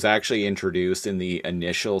mention, but was actually introduced in the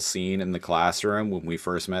initial scene in the classroom when we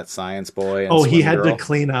first met Science Boy. And he had to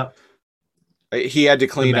clean up. He had to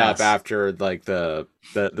clean up after like the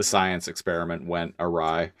science experiment went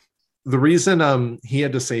awry. The reason he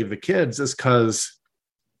had to save the kids is because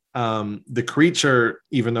the creature,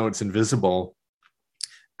 even though it's invisible,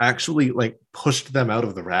 actually like pushed them out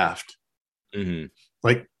of the raft,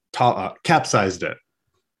 like capsized it.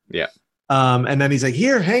 Yeah. And then he's like,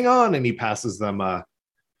 "Here, hang on," and he passes them a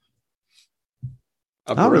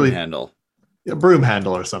broom handle, a broom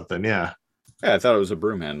handle or something. Yeah. Yeah, I thought it was a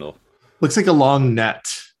broom handle. Looks like a long net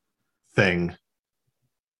thing.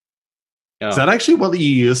 Oh. Is that actually what you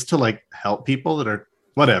use to like help people that are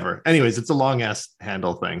whatever? Anyways, it's a long ass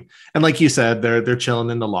handle thing. And like you said, they're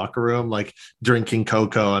chilling in the locker room, like drinking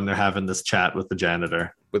cocoa, and they're having this chat with the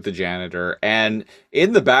janitor. And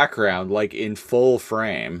in the background, like in full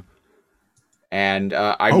frame. And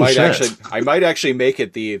I might actually make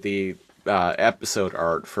it the episode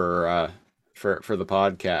art for the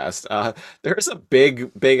podcast. There's a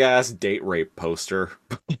big ass date rape poster.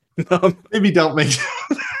 Maybe don't make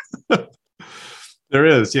There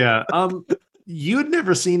is, yeah. You'd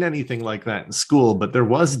never seen anything like that in school, but there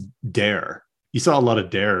was Dare. You saw a lot of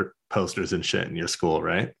Dare posters and shit in your school,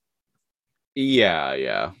 right?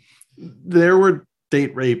 Yeah. There were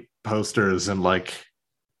date rape posters and like.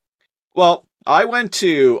 Well, I went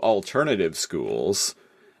to alternative schools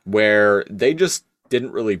where they just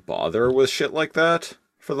didn't really bother with shit like that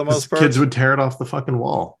for the most part. Kids would tear it off the fucking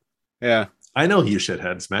wall. Yeah. I know you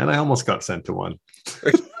shitheads, man. I almost got sent to one.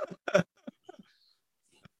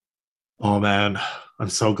 Oh, man.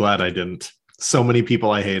 I'm so glad I didn't. So many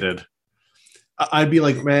people I hated. I'd be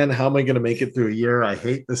like, man, how am I going to make it through a year? I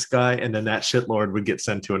hate this guy. And then that shitlord would get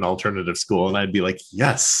sent to an alternative school. And I'd be like,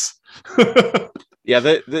 yes, Yeah,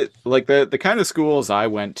 the kind of schools I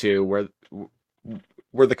went to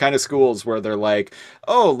were the kind of schools where they're like,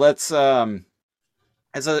 oh, let's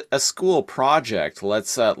as a school project,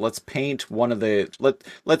 let's paint one of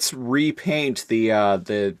let's repaint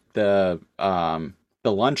the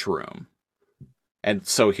lunchroom. And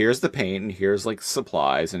so here's the paint and here's like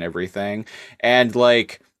supplies and everything. And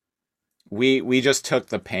like we just took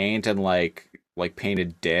the paint and like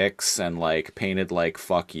painted dicks and like painted like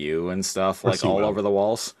fuck you and stuff Of course like you all will. over the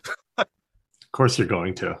walls. Of course you're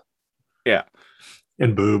going to. Yeah.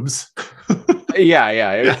 And boobs. Yeah.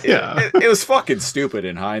 Yeah, yeah. It was fucking stupid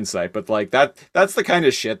in hindsight, but like that's the kind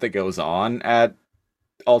of shit that goes on at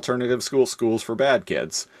alternative schools for bad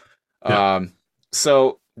kids. Yeah. Um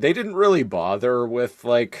so they didn't really bother with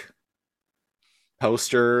like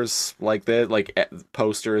posters like that, like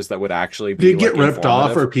posters that would actually be Did get like ripped off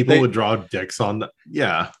informative. or people They would draw dicks on the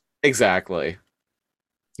yeah. exactly.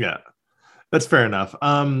 Yeah. That's fair enough.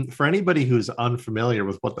 For anybody who's unfamiliar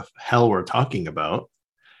with what the hell we're talking about,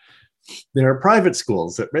 there are private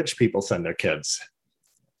schools that rich people send their kids.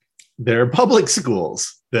 There are public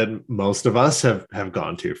schools that most of us have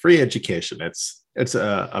gone to. Free education. It's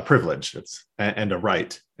a privilege. It's and a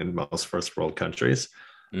right in most first world countries.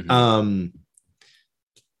 Hmm. Um,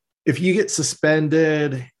 if you get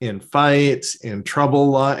suspended in fights, in trouble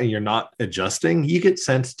a lot, and you're not adjusting, you get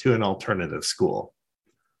sent to an alternative school.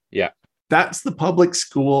 Yeah. That's the public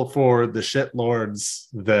school for the shitlords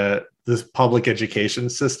that this public education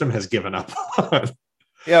system has given up on.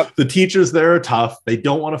 Yep. The teachers there are tough. They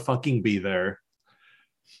don't want to fucking be there.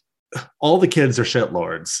 All the kids are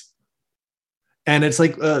shitlords. And it's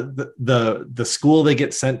like the school they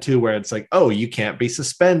get sent to where it's like, oh, you can't be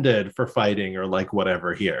suspended for fighting or like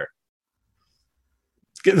whatever here.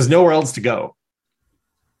 There's nowhere else to go.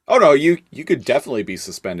 Oh no, you could definitely be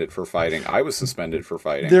suspended for fighting. I was suspended for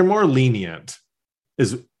fighting. They're more lenient,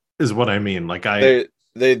 is is what I mean. Like I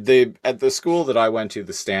They at the school that I went to,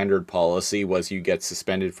 the standard policy was you get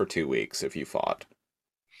suspended for 2 weeks if you fought.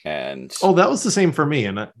 And oh, that was the same for me.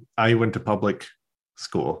 And I went to public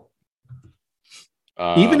school.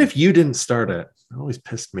 Even um if you didn't start it, it always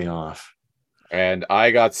pissed me off. and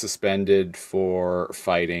I got suspended for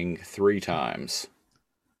fighting 3 times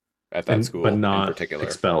at that And but school in not particular.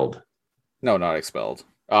 expelled. No, not expelled.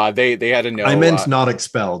 They had to I know. meant not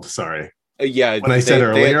expelled. Sorry. Yeah, When I said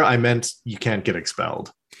earlier, I meant you can't get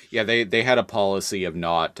expelled. yeah, they had a policy of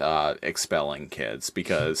not expelling kids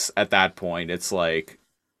because at that point it's like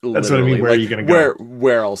That's what I mean. literally Where are like you going to go?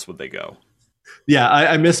 where else would they go? Yeah,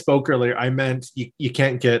 I misspoke earlier. I meant you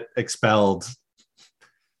can't get expelled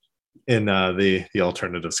in the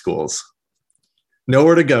alternative schools.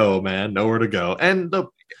 Nowhere to go, man. Nowhere to go. And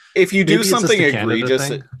If you do maybe it's just something a Canada egregious,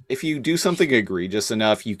 thing. if you do something egregious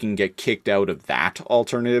enough, you can get kicked out of that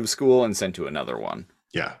alternative school and sent to another one.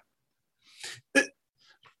 Yeah.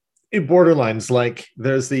 It borderlines like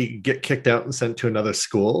there's the get kicked out and sent to another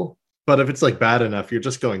school. But if it's like bad enough, you're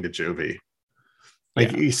just going to juvie.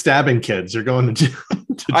 Like Yeah. you stabbing kids, you're going to,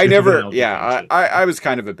 I never, juvenile yeah, detention. I was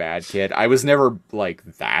kind of a bad kid. I was never like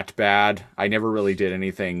that bad. I never really did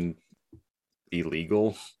anything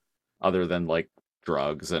illegal other than like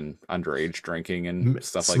drugs and underage drinking and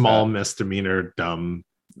stuff like Small that. misdemeanor, dumb.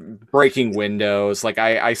 Breaking windows. Like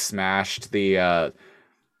I smashed the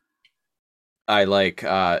I like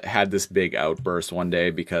had this big outburst one day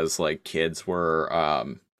because like kids were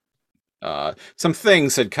some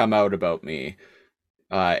things had come out about me.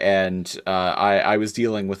 And I was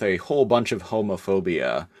dealing with a whole bunch of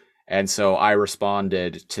homophobia. And so I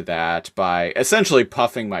responded to that by essentially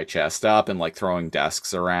puffing my chest up and like throwing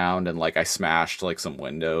desks around and like I smashed like some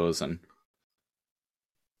windows and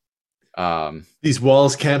um These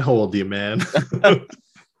walls can't hold you, man.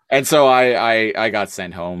 and so I got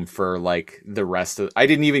sent home for like the rest of I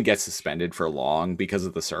didn't even get suspended for long because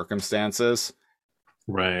of the circumstances.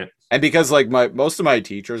 Right. And because like my most of my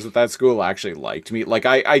teachers at that school actually liked me. Like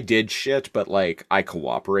I did shit, but like I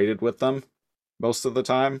cooperated with them most of the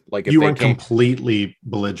time. Like if You they weren't came completely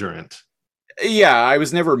belligerent. yeah, I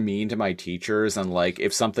was never mean to my teachers and like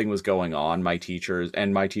if something was going on, my teachers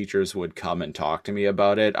would come and talk to me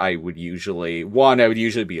about it. I would usually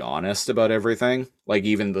be honest about everything. Like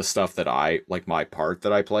even the stuff that I like my part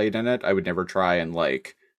that I played in it. I would never try and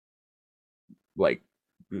like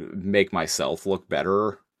make myself look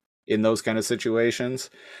better in those kind of situations.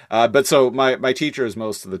 But so my teachers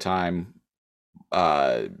most of the time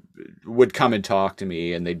uh would come and talk to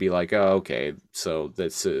me and they'd be like, "Oh, okay, so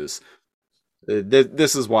this is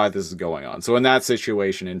This is why this is going on. So in that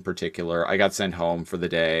situation in particular, I got sent home for the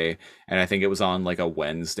day, and I think it was on like a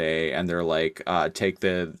Wednesday, and they're like, take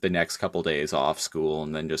the next couple days off school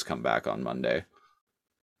and then just come back on Monday.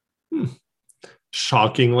 Hmm.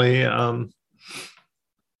 Shockingly,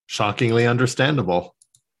 shockingly understandable.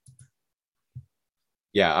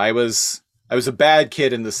 Yeah, I was a bad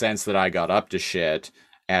kid in the sense that I got up to shit,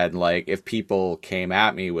 and like if people came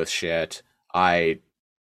at me with shit, I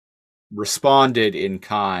responded in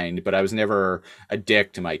kind, but I was never a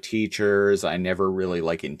dick to my teachers. I never really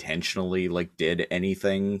like intentionally like did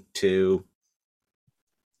anything to.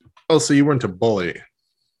 Oh, so you weren't a bully?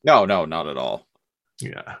 No, no, not at all.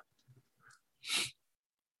 Yeah,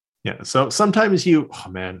 yeah. So sometimes you, oh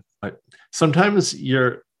man, sometimes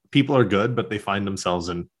your people are good, but they find themselves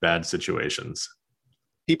in bad situations.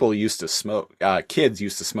 People used to smoke. Kids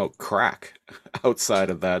used to smoke crack outside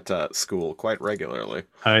of that school quite regularly.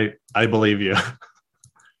 I believe you.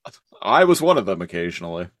 I was one of them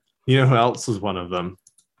occasionally. You know who else was one of them?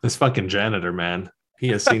 This fucking janitor, man. He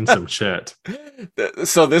has seen some shit.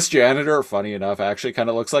 So this janitor, funny enough, actually kind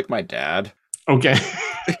of looks like my dad. Okay.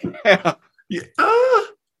 Yeah. Yeah.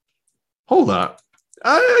 Hold up.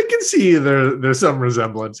 I can see there's some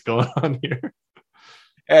resemblance going on here.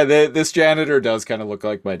 And this janitor does kind of look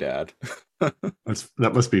like my dad.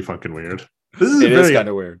 That must be fucking weird. This is It a is very kind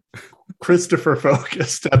of weird. Christopher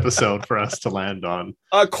focused episode for us to land on.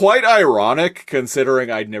 Quite ironic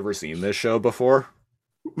considering I'd never seen this show before.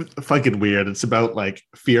 Fucking weird. It's about like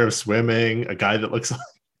fear of swimming, a guy that looks like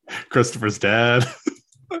Christopher's dad.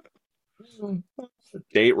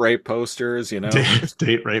 Date rape posters, you know.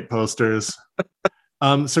 Date rape posters.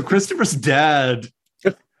 So Christopher's dad,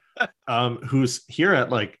 who's here at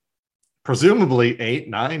like presumably 8,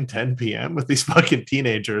 9, 10 p.m. with these fucking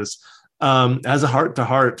teenagers, has a heart to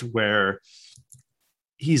heart where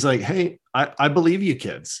he's like, hey, I believe you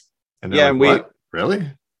kids. And they're like, what? Really?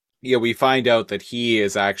 Yeah, we find out that he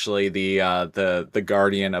is actually the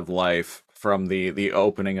guardian of life from the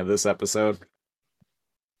opening of this episode.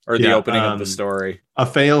 Or the opening of the story. A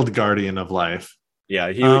failed guardian of life.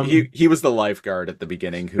 Yeah, he was the lifeguard at the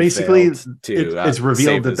beginning who basically failed to it's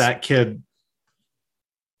revealed that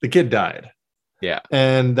the kid died. Yeah.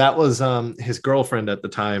 And that was his girlfriend at the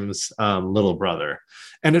time's little brother.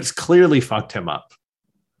 And it's clearly fucked him up.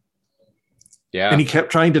 Yeah. And he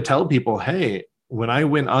kept trying to tell people, hey, when I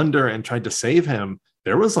went under and tried to save him,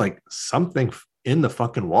 there was like something in the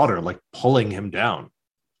fucking water, like pulling him down,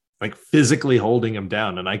 like physically holding him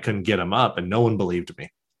down. And I couldn't get him up and no one believed me.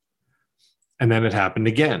 And then it happened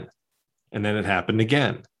again. And then it happened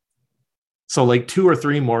again. So like 2 or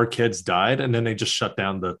 3 more kids died and then they just shut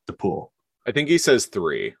down the pool. I think he says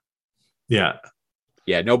 3. Yeah.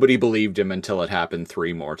 Yeah, nobody believed him until it happened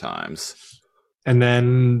 3 more times. And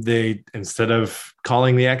then they, instead of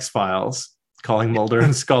calling the X-Files, calling Mulder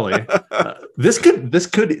and Scully, this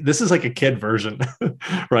is like a kid version,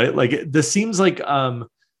 right? Like this seems like a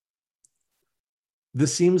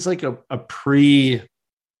pre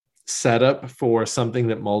setup for something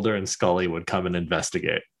that Mulder and Scully would come and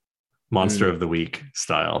investigate, Monster of the Week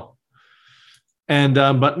style. And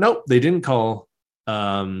but nope, they didn't call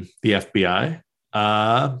the FBI.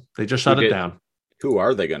 They just shut it down. Who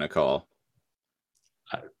are they going to call?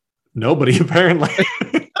 Nobody, apparently.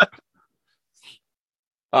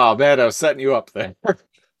 Oh man, I was setting you up there.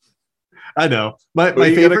 I know. My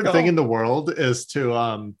favorite thing in the world is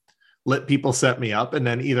to let people set me up and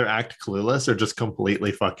then either act clueless or just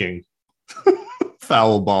completely fucking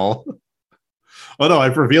foul ball. Oh no,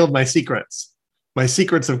 I've revealed my secrets. My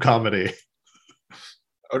secrets of comedy.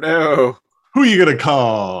 Oh no. Who are you gonna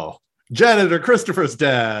call? Janitor Christopher's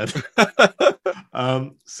dad.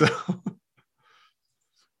 So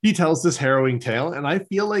he tells this harrowing tale, and I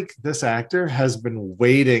feel like this actor has been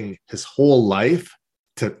waiting his whole life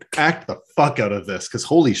to act the fuck out of this, because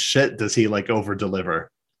holy shit does he like over deliver.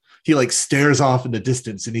 He like stares off in the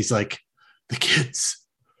distance and he's like, the kids.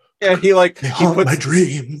 Yeah, he haunt my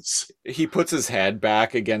dreams. He puts his head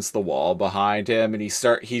back against the wall behind him and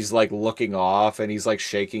he's like looking off and he's like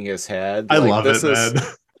shaking his head. I love it, man.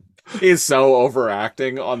 He's so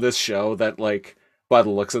overacting on this show that like by the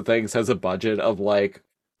looks of things has a budget of like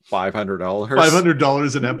 $500.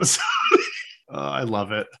 $500 an episode. I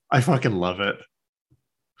love it. I fucking love it.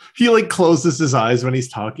 He like closes his eyes when he's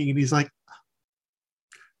talking and he's like,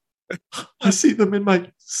 I see them in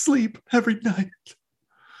my sleep every night.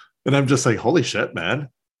 And I'm just like, holy shit, man.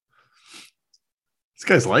 This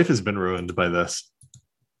guy's life has been ruined by this.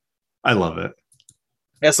 I love it.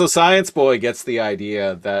 Yeah, so Science Boy gets the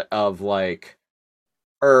idea that of like,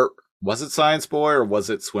 or was it Science Boy or was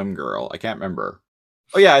it Swim Girl? I can't remember.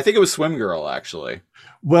 Oh yeah, I think it was Swim Girl actually.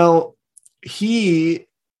 Well, he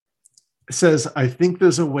says, I think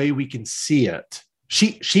there's a way we can see it.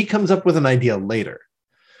 She comes up with an idea later,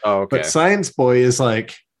 Oh, but okay. Science Boy is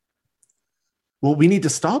like, well, we need to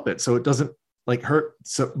stop it so it doesn't like hurt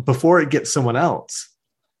so before it gets someone else.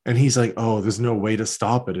 And he's like, oh, there's no way to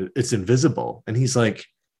stop it. It's invisible. And he's like,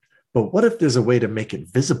 but what if there's a way to make it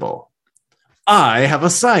visible? I have a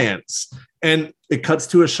science. And it cuts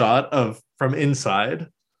to a shot of from inside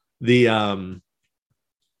the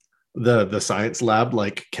the science lab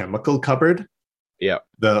like chemical cupboard, Yeah.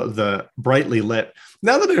 the brightly lit.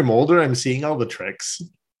 Now that I'm older, I'm seeing all the tricks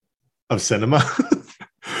of cinema.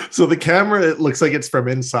 So the camera, it looks like it's from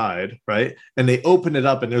inside, right? And they open it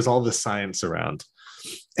up and there's all this science around.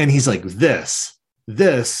 And he's like, this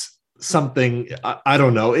something, I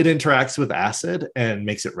don't know, it interacts with acid and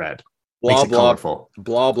makes it red, makes Blah it blah colorful.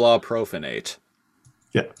 blah blah profanate.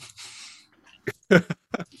 Yeah.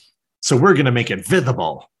 So we're going to make it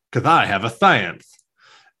visible because I have a science.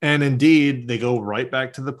 And indeed, they go right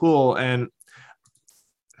back to the pool. And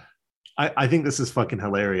I think this is fucking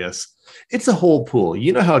hilarious. It's a whole pool.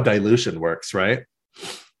 You know how dilution works, right?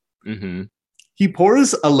 Mm-hmm. He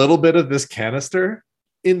pours a little bit of this canister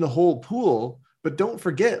in the whole pool, but don't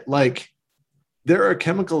forget, like, there are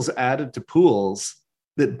chemicals added to pools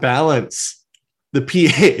that balance the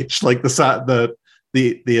pH, like the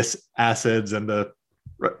acids and the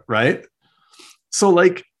right. So,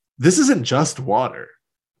 like, this isn't just water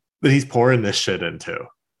that he's pouring this shit into.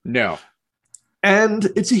 No. And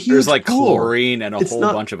it's a huge There's like pool. chlorine and a It's whole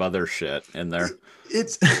not, bunch of other shit in there.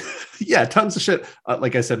 it's yeah, tons of shit.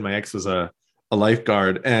 Like I said, my ex was a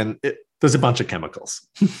lifeguard, and there's a bunch of chemicals,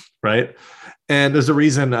 right? And there's a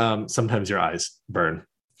reason sometimes your eyes burn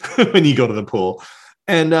when you go to the pool.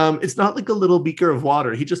 And it's not like a little beaker of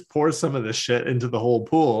water. He just pours some of this shit into the whole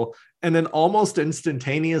pool, and then almost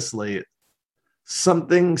instantaneously,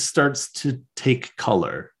 something starts to take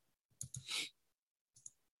color.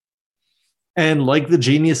 And like the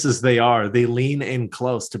geniuses they are, they lean in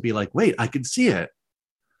close to be like, wait, I can see it.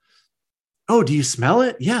 Oh, do you smell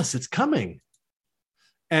it? Yes, it's coming.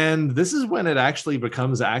 And this is when it actually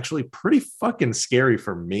becomes actually pretty fucking scary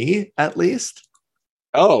for me, at least.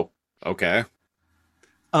 Oh, okay.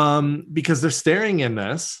 Because they're staring in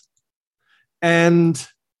this, and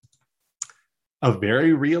a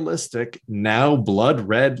very realistic, now blood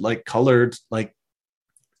red, like colored, like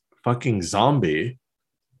fucking zombie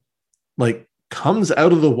like comes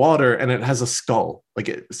out of the water, and it has a skull. Like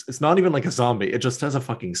it's not even like a zombie. It just has a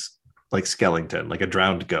fucking like skeleton, like a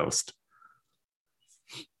drowned ghost.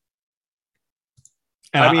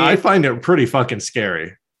 And I mean, I find it pretty fucking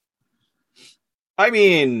scary. I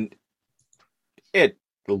mean, it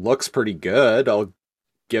looks pretty good. I'll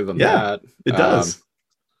give them Yeah, that. it does.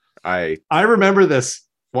 I remember this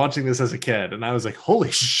watching this as a kid, and I was like,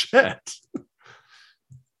 holy shit.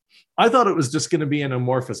 I thought it was just going to be an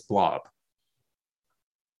amorphous blob.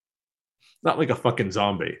 Not like a fucking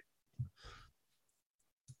zombie.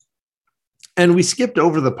 And we skipped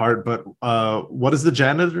over the part, but what is the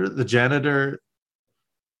janitor? The janitor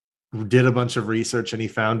did a bunch of research, and he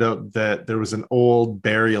found out that there was an old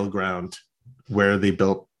burial ground where they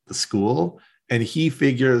built the school, and he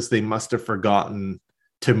figures they must have forgotten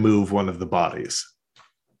to move one of the bodies,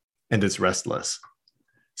 and it's restless.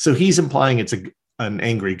 So he's implying it's an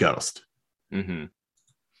angry ghost. Mm-hmm.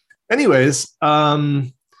 Anyways,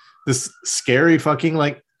 this scary fucking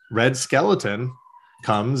like red skeleton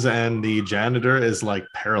comes, and the janitor is like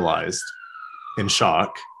paralyzed in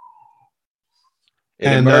shock.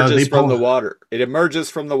 It emerges from the water. It emerges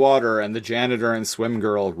from the water, and the janitor and swim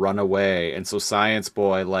girl run away. And so Science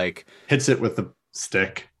Boy like hits it with the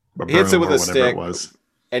stick, hits it with a stick, it was,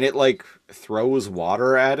 and it like throws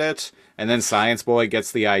water at it. And then Science Boy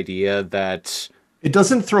gets the idea that it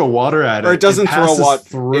doesn't throw water at it, or it doesn't throw water.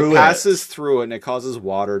 It passes through it, and it causes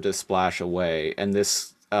water to splash away. And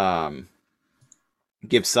this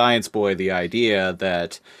gives Science Boy the idea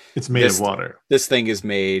that it's made of water. This thing is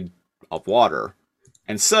made of water.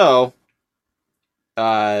 And so,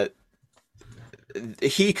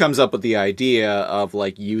 he comes up with the idea of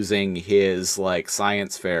like using his like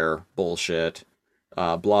science fair bullshit,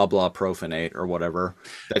 blah blah profanate or whatever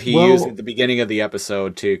that he used at the beginning of the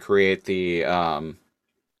episode to create the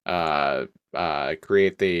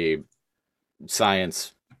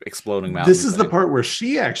science exploding mountain. This is the part where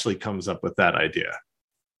she actually comes up with that idea.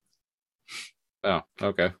 Oh,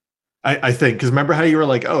 okay. I think, because remember how you were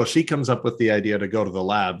like, oh, she comes up with the idea to go to the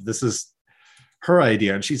lab. This is her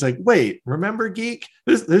idea. And she's like, wait, remember, geek?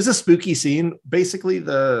 There's a spooky scene. Basically,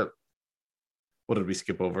 what did we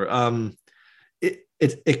skip over?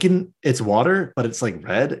 it's water, but it's like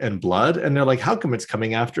red and blood. And they're like, how come it's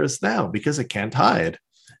coming after us now? Because it can't hide.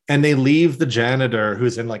 And they leave the janitor,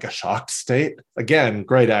 who's in like a shocked state. Again,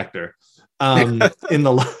 great actor. In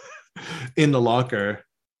the in the locker.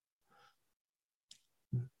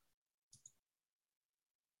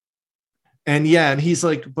 And yeah, and he's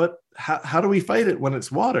like, but how do we fight it when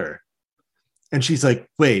it's water? And she's like,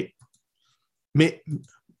 wait,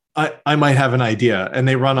 I might have an idea. And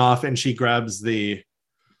they run off and she grabs the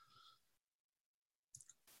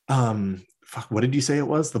what did you say it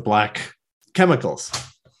was? The black chemicals.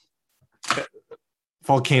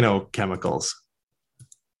 Volcano chemicals.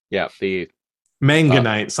 Yeah, the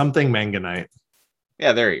manganite, something manganite.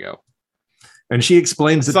 Yeah, there you go. And she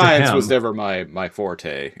explains it to him. Science was never my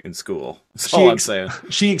forte in school. That's all I'm saying.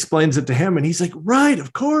 She explains it to him, and he's like, right,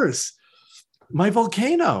 of course. My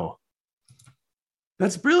volcano.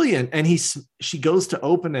 That's brilliant. And she goes to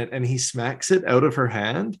open it, and he smacks it out of her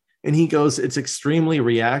hand. And he goes, it's extremely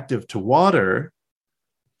reactive to water.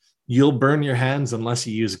 You'll burn your hands unless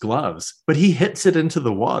you use gloves. But he hits it into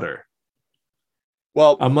the water.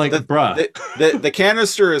 Well, I'm like, bruh. The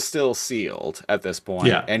canister is still sealed at this point.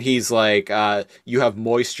 Yeah. And he's like, you have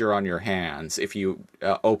moisture on your hands. If you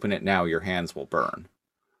open it now, your hands will burn.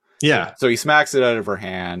 Yeah. So he smacks it out of her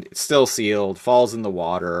hand. It's still sealed, falls in the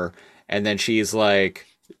water. And then she's like,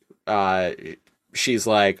 I'm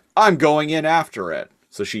going in after it.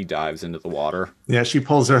 So she dives into the water. Yeah, she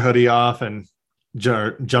pulls her hoodie off and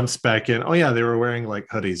jumps back in. Oh, yeah, they were wearing like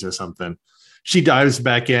hoodies or something. She dives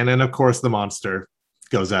back in, and of course the monster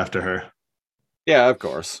goes after her. Yeah, of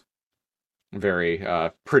course. Very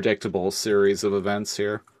predictable series of events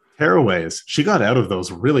here. Tearaways. She got out of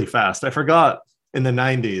those really fast. I forgot in the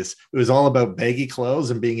 90s, it was all about baggy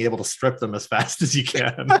clothes and being able to strip them as fast as you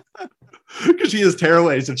can. Because she has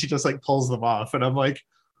tearaways and she just like pulls them off. And I'm like,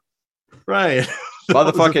 right.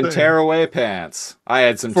 Motherfucking tearaway pants. I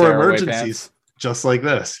had some for tearaway emergencies, pants. Just like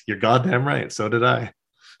this. You're goddamn right. So did I.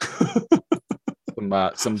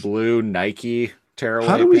 Some blue Nike tearaway.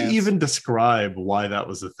 How do we pants. even describe why that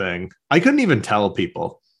was a thing? I couldn't even tell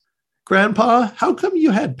people. Grandpa, how come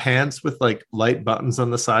you had pants with like light buttons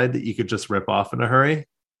on the side that you could just rip off in a hurry?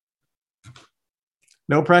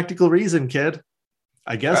 No practical reason, kid.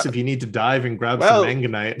 I guess if you need to dive and grab some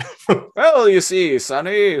manganite. Well, you see,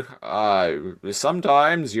 Sonny,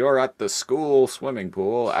 sometimes you're at the school swimming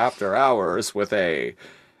pool after hours with a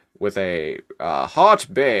hot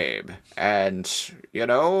babe, and you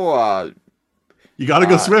know, you gotta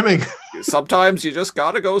go swimming. Sometimes you just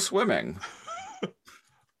gotta go swimming.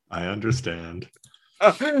 I understand.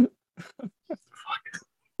 I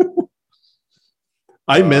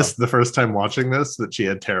missed the first time watching this that she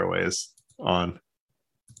had tearaways on.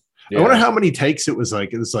 Yeah. I wonder how many takes it was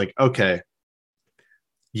like. It was like, okay,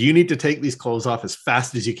 you need to take these clothes off as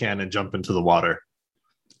fast as you can and jump into the water.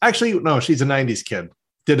 Actually, no, she's a 90s kid.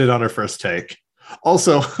 Did it on her first take.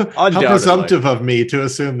 Also, how presumptive of me to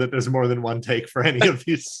assume that there's more than one take for any of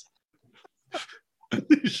these,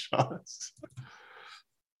 these shots.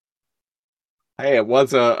 Hey, it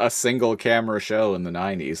was a single camera show in the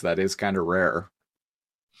 90s. That is kind of rare.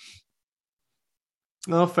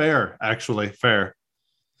 Oh, fair. Actually, fair.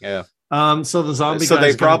 Yeah. So the zombie so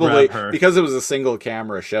guy's they probably, grab her. Because it was a single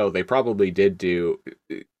camera show, they probably did do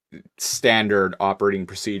standard operating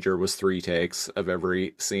procedure was 3 takes of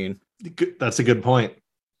every scene. That's a good point.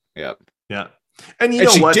 Yep. Yeah. And you know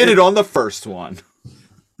she what? did it on the first one.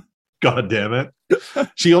 God damn it.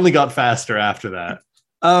 She only got faster after that.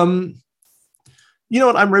 You know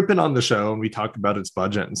what? I'm ripping on the show and we talked about its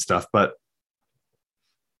budget and stuff, but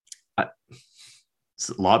it's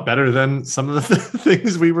a lot better than some of the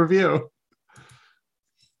things we review.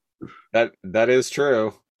 That is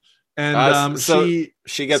true. And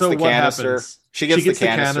she gets the canister. She gets the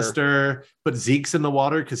canister, but Zeke's in the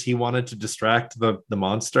water because he wanted to distract the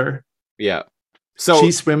monster. Yeah. So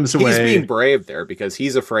she swims away. He's being brave there because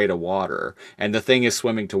he's afraid of water, and the thing is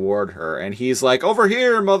swimming toward her, and he's like, "Over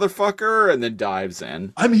here, motherfucker!" and then dives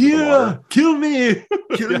in. I'm here. Kill me.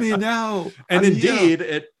 Kill me now. And indeed,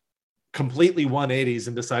 it completely 180s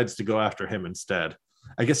and decides to go after him instead.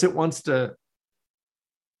 I guess it wants to.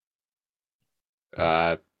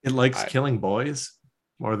 It likes killing boys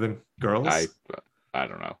more than girls. I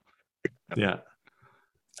don't know. Yeah,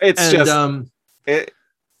 it's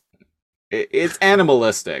it's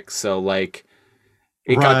animalistic. So like,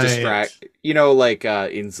 it got distracted. You know, like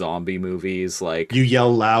in zombie movies, like you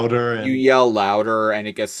yell louder, and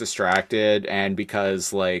it gets distracted, and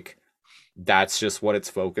because like that's just what it's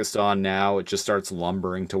focused on now, it just starts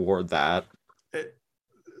lumbering toward that.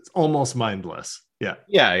 It's almost mindless. Yeah.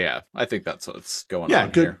 Yeah. I think that's what's going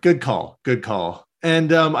on. Yeah, good call.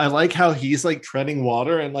 And I like how he's like treading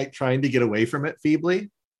water and like trying to get away from it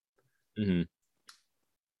feebly. Mm-hmm.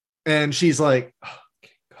 And she's like, oh,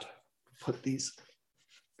 okay, gotta put these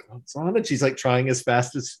gloves on. And she's like trying as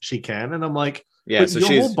fast as she can. And I'm like, Yeah, but so your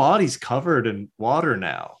whole she's body's covered in water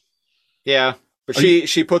now. yeah, but Are you,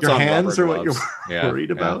 she puts your on rubber hands are what you're gloves. Yeah, worried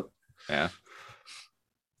yeah, about. yeah.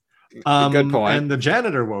 Good point. And the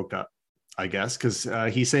janitor woke up, I guess, because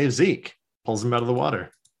he saves Zeke, pulls him out of the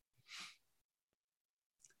water.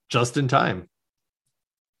 Just in time.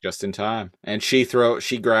 Just in time. And she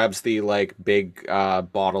grabs the like big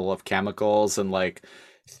bottle of chemicals and like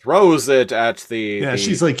throws it at Yeah,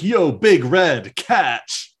 she's like, yo, big red,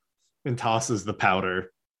 catch, and tosses the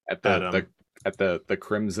powder at at him. the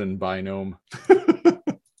crimson binome.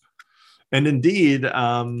 And indeed,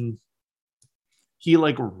 he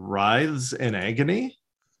like writhes in agony,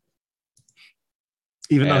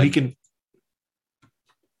 even though he can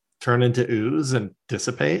turn into ooze and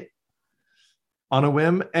dissipate on a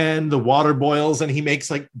whim. And the water boils and he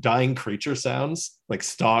makes like dying creature sounds, like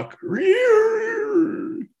stock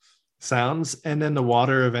sounds. And then the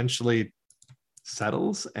water eventually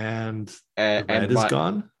settles and the red is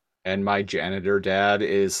gone. And my janitor dad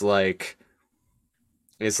is like,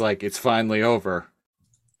 it's finally over.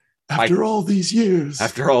 After all these years, I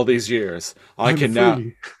can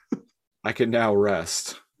now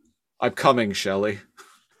rest. I'm coming, Shelley.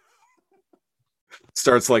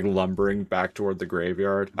 Starts like lumbering back toward the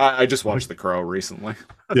graveyard. I just watched The Crow recently.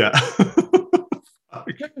 Yeah.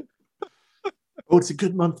 Oh, it's a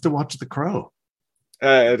good month to watch The Crow.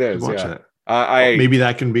 It is. Watch it. Maybe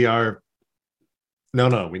that can be our.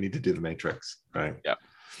 No, we need to do The Matrix, right? Yeah.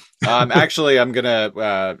 Actually, I'm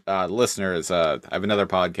gonna listeners. I have another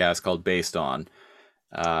podcast called Based On.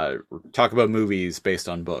 Talk about movies based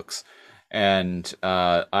on books, and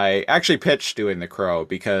I actually pitched doing The Crow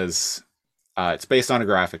because it's based on a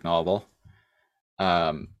graphic novel.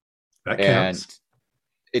 That counts. And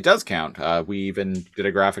it does count. We even did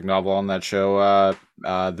a graphic novel on that show.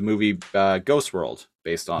 The movie Ghost World,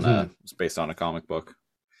 based on a comic book.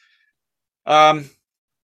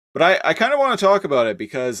 But I kind of want to talk about it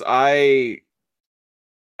because I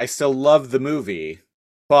still love the movie,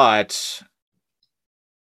 but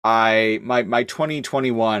my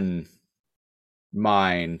 2021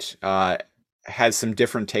 mind has some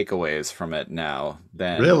different takeaways from it now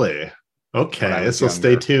than really. Okay, so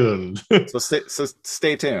stay tuned. so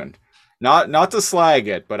stay tuned. Not to slag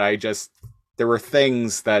it, but there were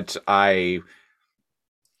things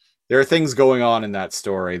going on in that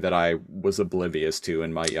story that I was oblivious to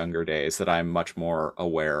in my younger days that I'm much more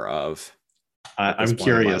aware of. I'm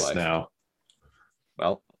curious now.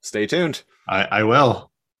 Well, stay tuned. I will.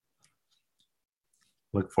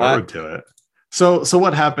 Look forward to it. So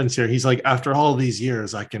what happens here? He's like, after all these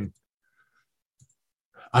years,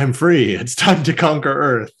 I'm free. It's time to conquer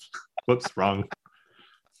Earth. Whoops, wrong.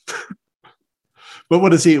 But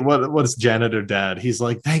what is janitor dad? He's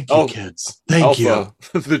like, thank you, kids. Thank you.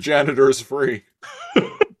 The janitor is free.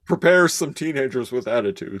 Prepare some teenagers with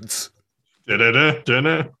attitudes. Wait,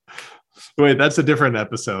 that's a different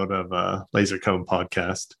episode of Laser Cone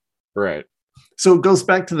podcast. Right. So it goes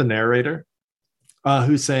back to the narrator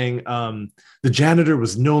who's saying the janitor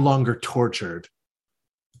was no longer tortured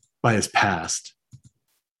by his past.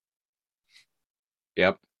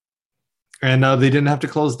 Yep. And they didn't have to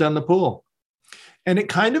close down the pool. And it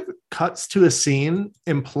kind of cuts to a scene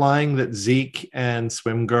implying that Zeke and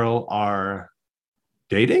Swim Girl are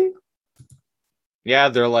dating. Yeah,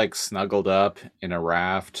 they're like snuggled up in a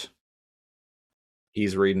raft.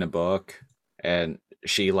 He's reading a book, and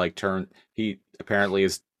she he apparently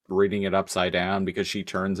is reading it upside down because she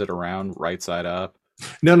turns it around right side up.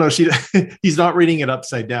 No, he's not reading it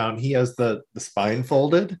upside down. He has the spine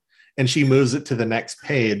folded, and she moves it to the next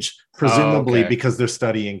page, presumably because they're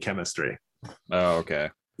studying chemistry. Oh, okay.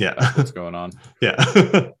 Yeah. That's what's going on. Yeah.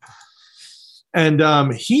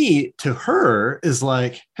 And he, to her, is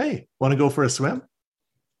like, hey, want to go for a swim?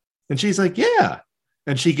 And she's like, yeah.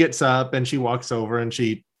 And she gets up and she walks over and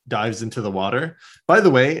she dives into the water. By the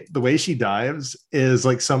way she dives is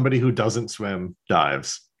like somebody who doesn't swim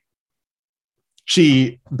dives.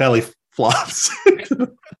 She belly flops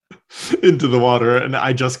into the water, and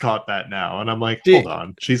I just caught that now. And I'm like, hold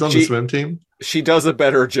on. She's on the swim team? She does a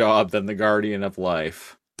better job than the Guardian of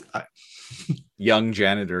Life. Young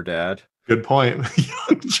janitor dad. Good point.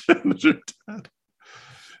 Young janitor dad.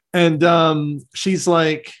 And she's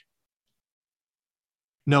like,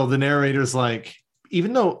 no, the narrator's like,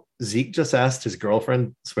 even though Zeke just asked his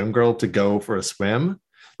girlfriend, Swim Girl, to go for a swim,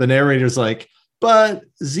 the narrator's like, but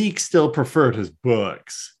Zeke still preferred his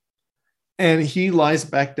books. And he lies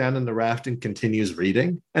back down in the raft and continues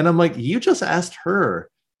reading. And I'm like, you just asked her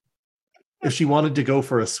if she wanted to go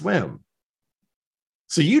for a swim.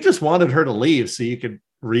 So you just wanted her to leave so you could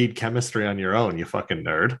read chemistry on your own, you fucking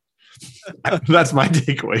nerd. That's my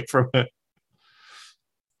takeaway from it.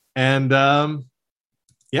 And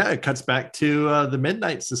yeah, it cuts back to the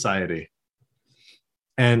Midnight Society.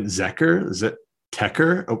 And Zecker, is it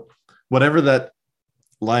Tecker? Oh, whatever that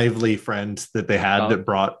lively friend that they had that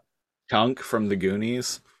brought Chunk from the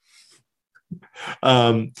Goonies.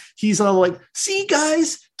 He's all like, see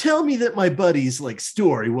guys, tell me that my buddy's like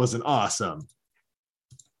story wasn't awesome.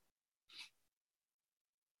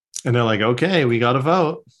 And they're like, okay, we got to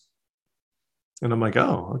vote. And I'm like,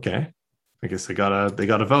 oh, okay. I guess they gotta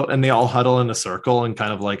vote. And they all huddle in a circle and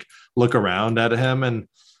kind of like look around at him. And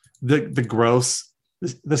the gross,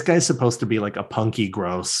 this guy's supposed to be like a punky,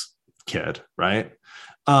 gross kid, right?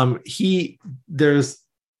 There's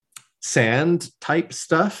sand type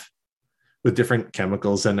stuff with different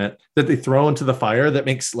chemicals in it that they throw into the fire that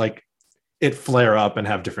makes like it flare up and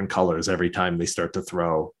have different colors every time they start to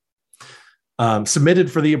throw.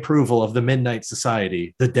 Submitted for the approval of the Midnight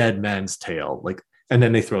Society, the Dead Man's Tale. Like, and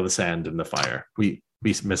then they throw the sand in the fire. We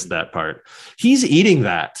missed that part. He's eating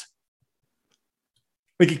that.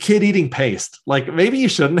 Like a kid eating paste. Like maybe you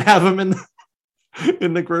shouldn't have him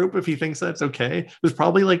in the group if he thinks that's okay. There's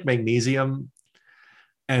probably like magnesium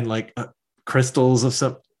and like crystals of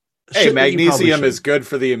some. Hey, magnesium is good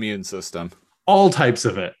for the immune system. All types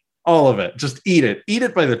of it. All of it. Just eat it. Eat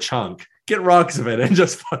it by the chunk. Get rocks of it and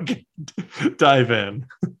just fucking dive in.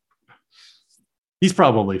 He's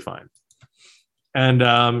probably fine.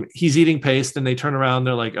 And he's eating paste and they turn around.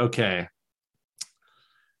 They're like, okay,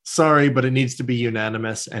 sorry, but it needs to be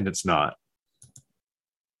unanimous. And it's not.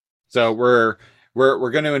 So we're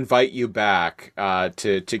going to invite you back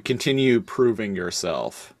to continue proving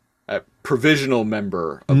yourself. A provisional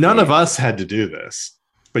member. None of us had to do this,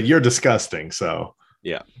 but you're disgusting. So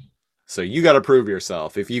yeah, so you got to prove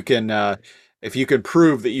yourself. If you can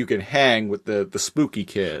prove that you can hang with the spooky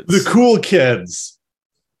kids, the cool kids,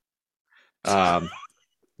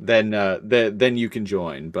 then you can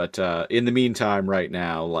join. But in the meantime, right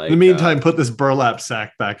now, like in the meantime, put this burlap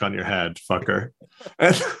sack back on your head, fucker.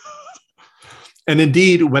 And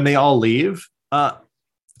indeed, when they all leave,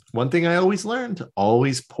 one thing I always learned,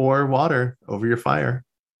 always pour water over your fire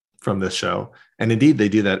from this show. And indeed, they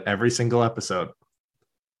do that every single episode.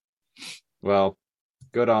 Well,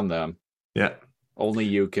 good on them. Yeah. Only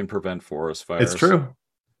you can prevent forest fires. It's true.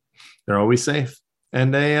 They're always safe.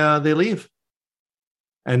 And they leave.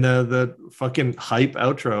 And the fucking hype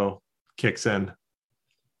outro kicks in.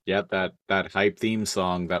 Yeah, that hype theme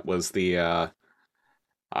song, that was the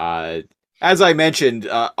as I mentioned,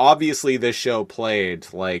 obviously this show played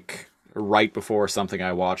like right before something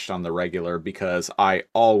I watched on the regular because I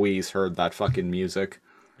always heard that fucking music.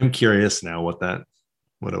 I'm curious now what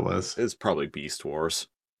it was. It's probably Beast Wars.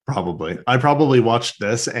 Probably. I probably watched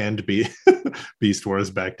this and Beast Wars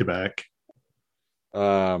back to back.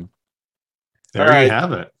 There you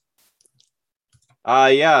have it.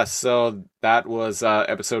 Yeah, so that was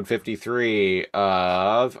episode 53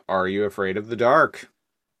 of Are You Afraid of the Dark?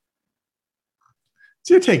 What's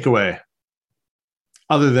your takeaway?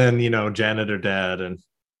 Other than, Janitor Dad and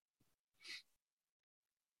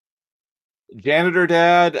Janitor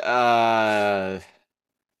Dad,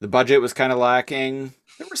 the budget was kind of lacking.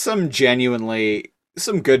 There were some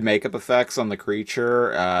good makeup effects on the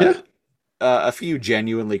creature. A few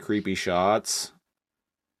genuinely creepy shots.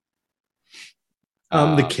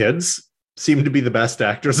 The kids seem to be the best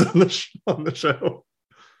actors on the show.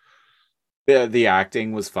 The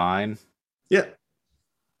acting was fine. Yeah.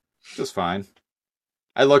 Just fine.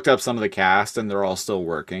 I looked up some of the cast and they're all still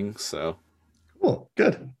working, so. Cool,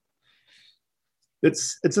 good.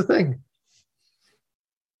 It's a thing.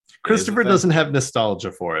 Christopher doesn't have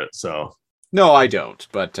nostalgia for it, so. No, I don't,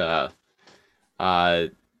 but it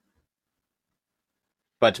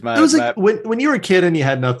was like when you were a kid and you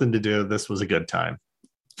had nothing to do, this was a good time.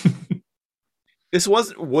 This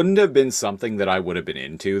wouldn't have been something that I would have been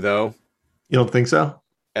into, though. You don't think so?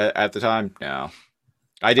 At the time, no.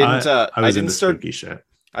 I didn't. I didn't start spooky shit.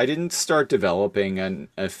 I didn't start developing an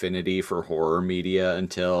affinity for horror media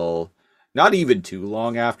until not even too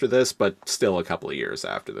long after this, but still a couple of years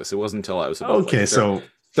after this. It wasn't until I was about so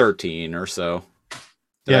 13 or so.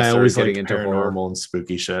 Yeah, I always getting into paranormal and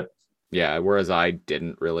spooky shit. Yeah, whereas I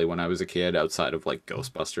didn't really when I was a kid, outside of like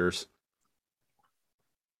Ghostbusters.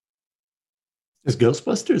 Is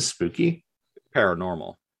Ghostbusters spooky?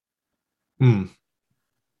 Paranormal.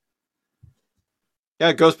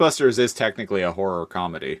 Yeah, Ghostbusters is technically a horror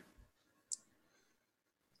comedy.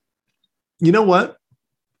 You know what?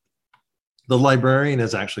 The Librarian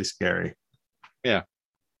is actually scary. Yeah.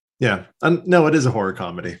 Yeah. No, it is a horror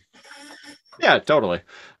comedy. Yeah, totally.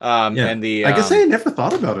 Yeah. And the I guess I never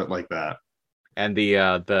thought about it like that. and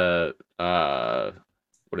the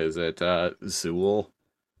what is it? Zool.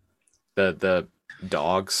 The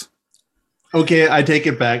dogs. Okay, I take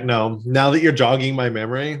it back. No, now that you're jogging my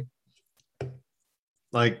memory,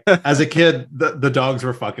 like as a kid, the dogs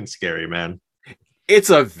were fucking scary, man. It's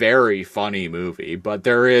a very funny movie, but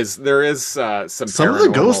there is some Some of the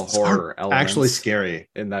paranormal ghosts are horror actually elements scary.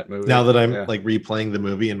 in that movie. Now that I'm Yeah. like replaying the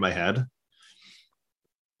movie in my head.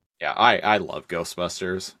 Yeah, I love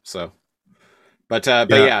Ghostbusters. So, but Yeah.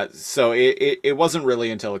 yeah, so it wasn't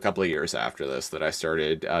really until a couple of years after this that I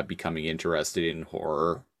started becoming interested in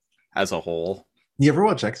horror as a whole. You ever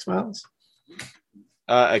watch X-Files?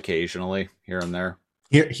 Occasionally, here and there.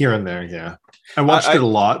 Here and there, yeah. I watched it I a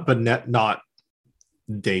lot, but not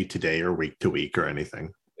day to day or week to week or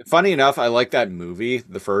anything. Funny enough, I like that movie,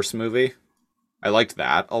 the first movie. I liked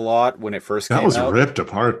that a lot when it first That came was out. ripped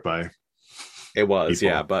apart by It was,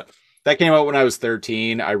 people. yeah, but that came out when I was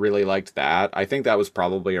 13. I really liked that. I think that was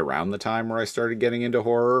probably around the time where I started getting into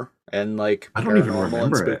horror and like I don't even paranormal and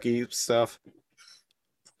remember it. spooky stuff.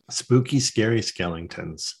 Spooky, scary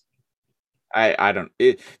skeletons. I don't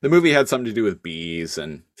it, the movie had something to do with bees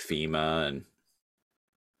and FEMA and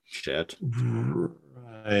shit.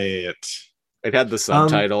 Right. It had the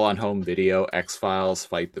subtitle on home video, X-Files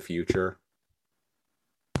Fight the Future.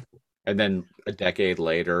 And then a decade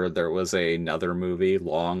later, there was another movie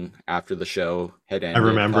long after the show had ended. I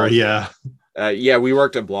remember, called, yeah. Yeah, we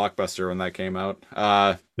worked at Blockbuster when that came out.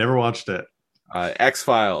 Never watched it.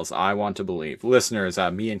 X-Files, I Want to Believe. Listeners,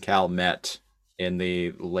 me and Cal met in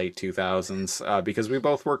the late 2000s because we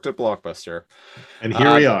both worked at Blockbuster. And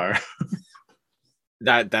here we are.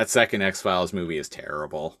 That second X-Files movie is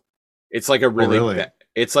terrible. It's like a really,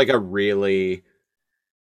 it's like a really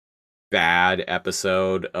bad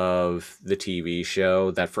episode of the TV show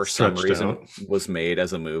that for some reason was made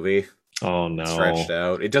as a movie. Oh no. Stretched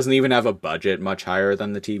out. It doesn't even have a budget much higher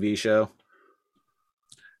than the TV show.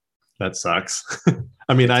 That sucks.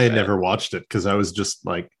 I mean, I had never watched it because I was just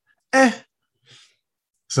like, eh.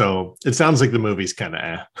 So it sounds like the movie's kind of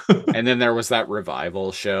eh. And then there was that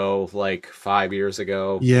revival show like 5 years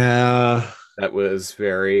ago. Yeah. That was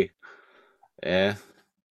very eh.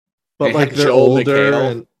 But like they're older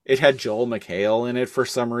and it had Joel McHale in it for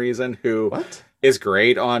some reason, who is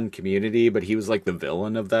great on Community, but he was like the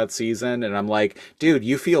villain of that season. And I'm like, dude,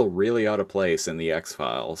 you feel really out of place in the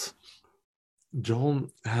X-Files. Joel,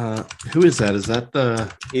 who is that? Is that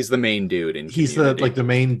the? He's the main dude in. He's Community. the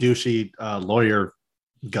main douchey lawyer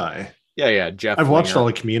guy. Yeah, Jeff. I've watched all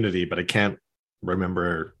of Community, but I can't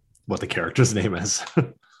remember what the character's name is.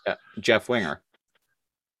 Yeah, Jeff Winger.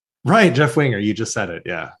 Right, Jeff Winger. You just said it.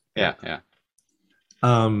 Yeah. Yeah.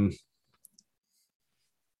 I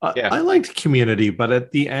liked Community, but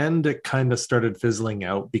at the end, it kind of started fizzling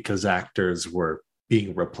out because actors were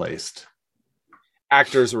being replaced.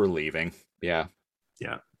 Actors were leaving. Yeah.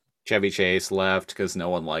 Yeah. Chevy Chase left because no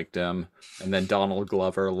one liked him. And then Donald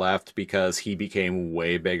Glover left because he became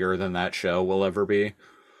way bigger than that show will ever be.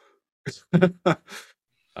 And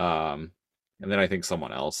then I think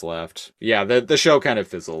someone else left. Yeah, the show kind of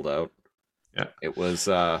fizzled out. Yeah. It was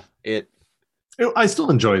I still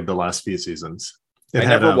enjoyed the last few seasons. It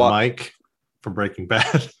had Mike from Breaking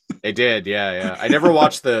Bad. It did, yeah. I never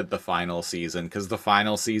watched the final season because the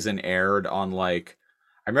final season aired on like,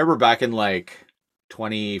 I remember back in like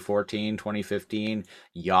 2014, 2015,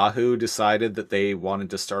 Yahoo decided that they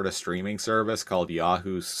wanted to start a streaming service called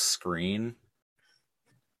Yahoo Screen.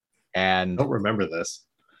 And I don't remember this.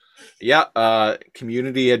 Yeah,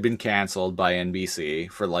 Community had been canceled by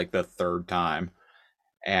NBC for like the third time.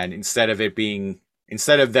 And instead of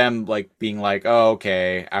them like being like, oh,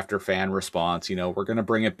 okay, after fan response, we're gonna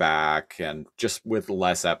bring it back and just with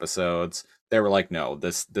less episodes, they were like, no,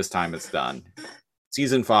 this time it's done.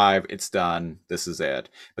 Season 5, it's done. This is it.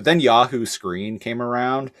 But then Yahoo Screen came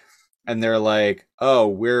around and they're like, oh,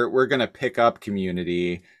 we're gonna pick up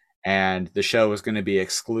Community and the show is gonna be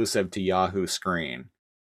exclusive to Yahoo Screen.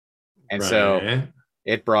 And so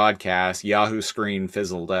it broadcast. Yahoo Screen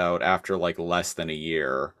fizzled out after like less than a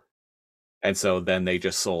year. And so then they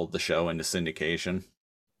just sold the show into syndication.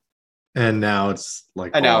 And now it's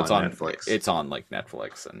like on Netflix. It's on like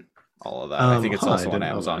Netflix and all of that. I think it's also on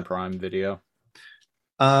Amazon Prime Video.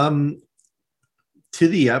 To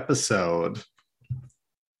the episode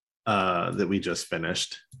that we just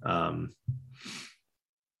finished,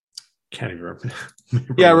 Can't even remember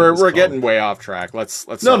Yeah, what it was we're called. getting way off track. Let's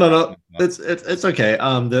No, start no, wrapping no. this up. It's okay.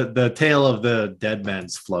 The tale of the dead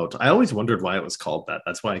man's float. I always wondered why it was called that.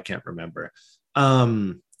 That's why I can't remember.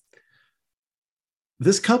 Um,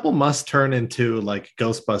 this couple must turn into like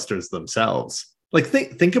Ghostbusters themselves. Like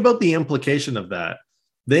think about the implication of that.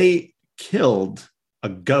 They killed a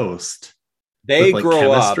ghost They with like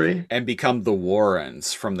grow up chemistry and become the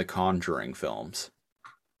Warrens from the Conjuring films,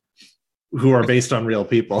 who are based on real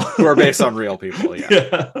people. who are based on real people.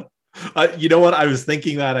 Yeah. Yeah. You know what? I was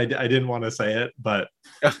thinking that I didn't want to say it, but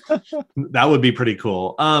that would be pretty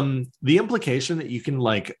cool. The implication that you can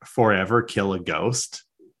like forever kill a ghost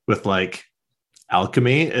with like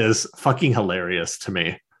alchemy is fucking hilarious to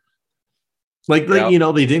me. Like Yep. you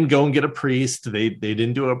know, they didn't go and get a priest. They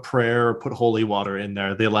didn't do a prayer or put holy water in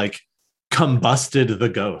there. They like combusted the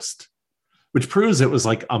ghost, which proves it was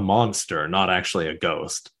like a monster, not actually a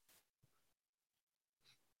ghost.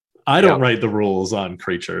 I don't Yep. write the rules on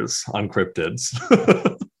creatures, on cryptids.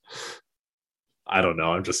 I don't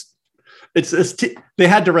know. I'm just they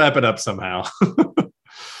had to wrap it up somehow.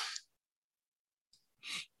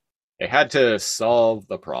 They had to solve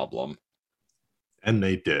the problem. And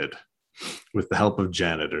they did with the help of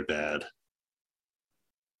Janitor Dad.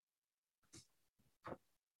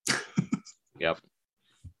 Yep.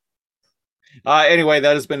 Anyway,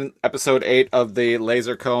 that has been episode 8 of the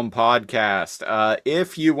Lasercomb podcast.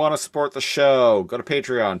 If you want to support the show, go to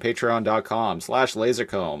Patreon,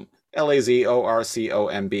 patreon.com/lasercomb,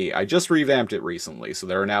 LAZORCOMB. I just revamped it recently, so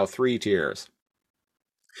there are now 3 tiers.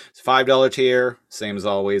 It's $5 tier, same as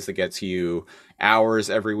always, that gets you hours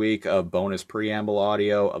every week of bonus preamble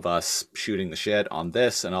audio of us shooting the shit on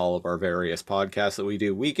this and all of our various podcasts that we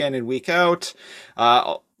do week in and week out.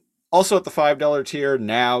 Also at the $5 tier,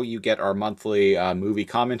 now you get our monthly movie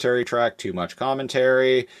commentary track, Too Much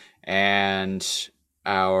Commentary, and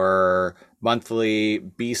our monthly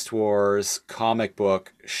Beast Wars comic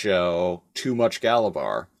book show, Too Much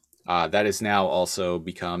Galabar. That has now also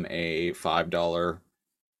become a $5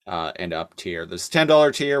 and up tier. There's a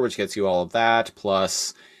 $10 tier, which gets you all of that,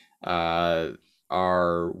 plus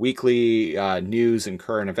our weekly news and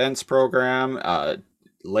current events program,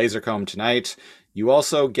 Lasercomb Tonight. You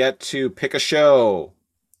also get to pick a show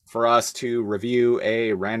for us to review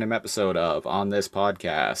a random episode of on this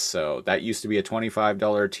podcast. So that used to be a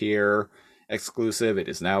 $25 tier exclusive. It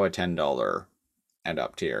is now a $10 and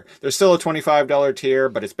up tier. There's still a $25 tier,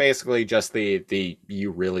 but it's basically just the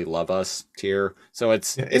you really love us tier. So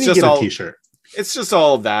it's just all t-shirt. It's just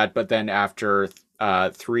all of that, but then after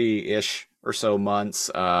 3-ish or so months,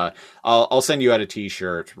 I'll send you out a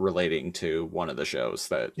t-shirt relating to one of the shows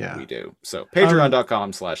that we do. So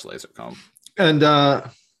patreon.com/lasercomb. And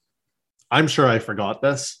I'm sure I forgot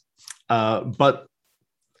this, but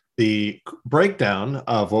the breakdown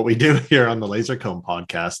of what we do here on the Lasercomb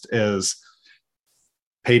podcast is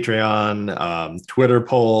Patreon, Twitter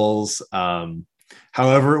polls,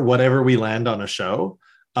 whatever we land on a show.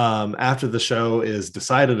 After the show is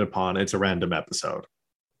decided upon, it's a random episode.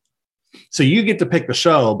 So you get to pick the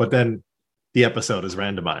show, but then the episode is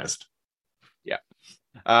randomized. Yeah.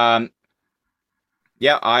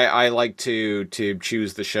 I like to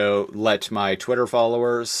choose the show, let my Twitter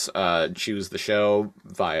followers choose the show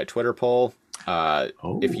via Twitter poll.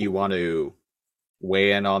 If you want to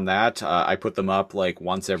weigh in on that, I put them up like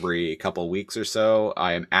once every couple weeks or so.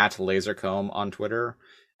 I am at Lasercomb on Twitter,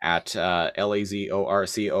 at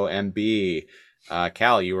LAZORCOMB.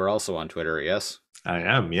 Cal, you are also on Twitter, yes? I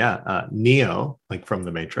am, yeah. Neo, like from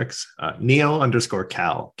the Matrix,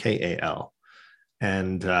 Neo_Cal, KAL.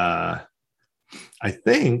 And I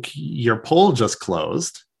think your poll just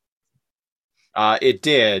closed. It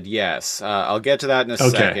did, yes. I'll get to that in a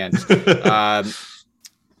second.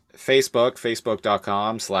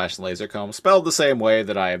 Facebook.com/lasercomb, spelled the same way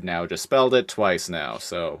that I have now just spelled it twice now.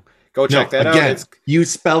 So go check that out. You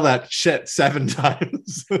spell that shit 7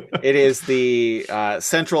 times. It is the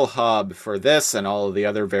central hub for this and all of the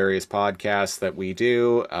other various podcasts that we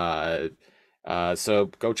do. So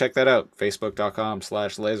go check that out.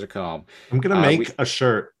 Facebook.com/lasercomb. I'm going to make a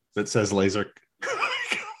shirt that says laser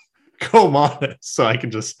comb on it so I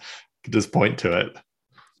can just point to it. Is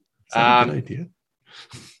that a good idea?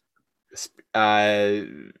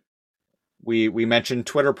 We mentioned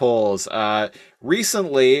Twitter polls.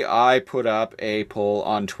 Recently, I put up a poll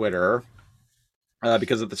on Twitter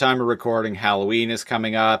because at the time of recording, Halloween is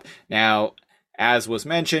coming up. Now, as was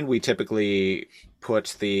mentioned, we typically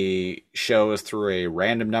put the shows through a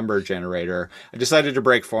random number generator. I decided to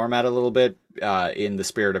break format a little bit in the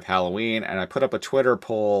spirit of Halloween, and I put up a Twitter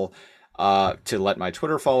poll to let my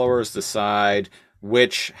Twitter followers decide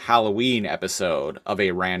which Halloween episode of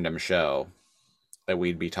a random show that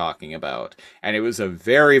we'd be talking about. And it was a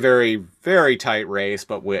very, very, very tight race,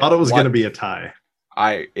 but with Thought it was going to be a tie.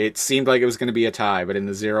 it seemed like it was going to be a tie, but in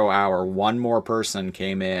the 0 hour, one more person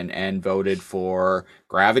came in and voted for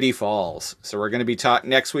Gravity Falls. So we're going to be talking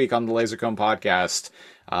next week on the LaserComb podcast.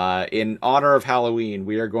 In honor of Halloween,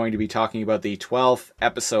 we are going to be talking about the 12th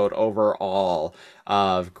episode overall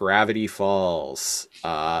of Gravity Falls,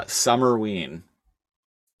 Summerween.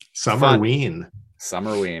 Summerween.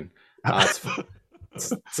 Summerween.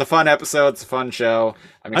 It's a fun episode. It's a fun show.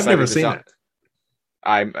 I've never seen it.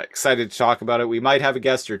 I'm excited to talk about it. We might have a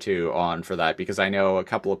guest or two on for that because I know a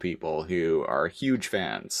couple of people who are huge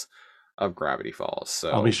fans of Gravity Falls. So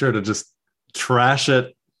I'll be sure to just trash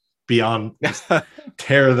it beyond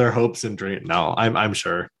tear their hopes and dreams. No, I'm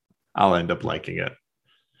sure I'll end up liking it.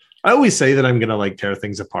 I always say that I'm gonna like tear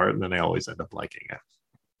things apart, and then I always end up liking it.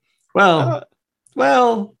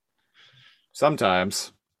 Well,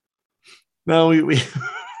 sometimes. No, we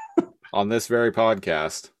on this very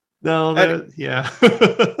podcast. No, yeah.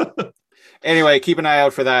 Anyway, keep an eye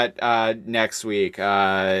out for that next week.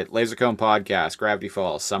 LaserComb podcast, Gravity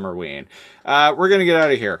Falls, Summerween. We're going to get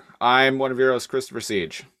out of here. I'm one of your hosts, Christopher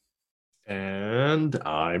Siege. And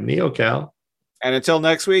I'm NeoCal. And until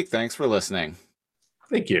next week, thanks for listening.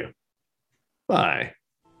 Thank you. Bye.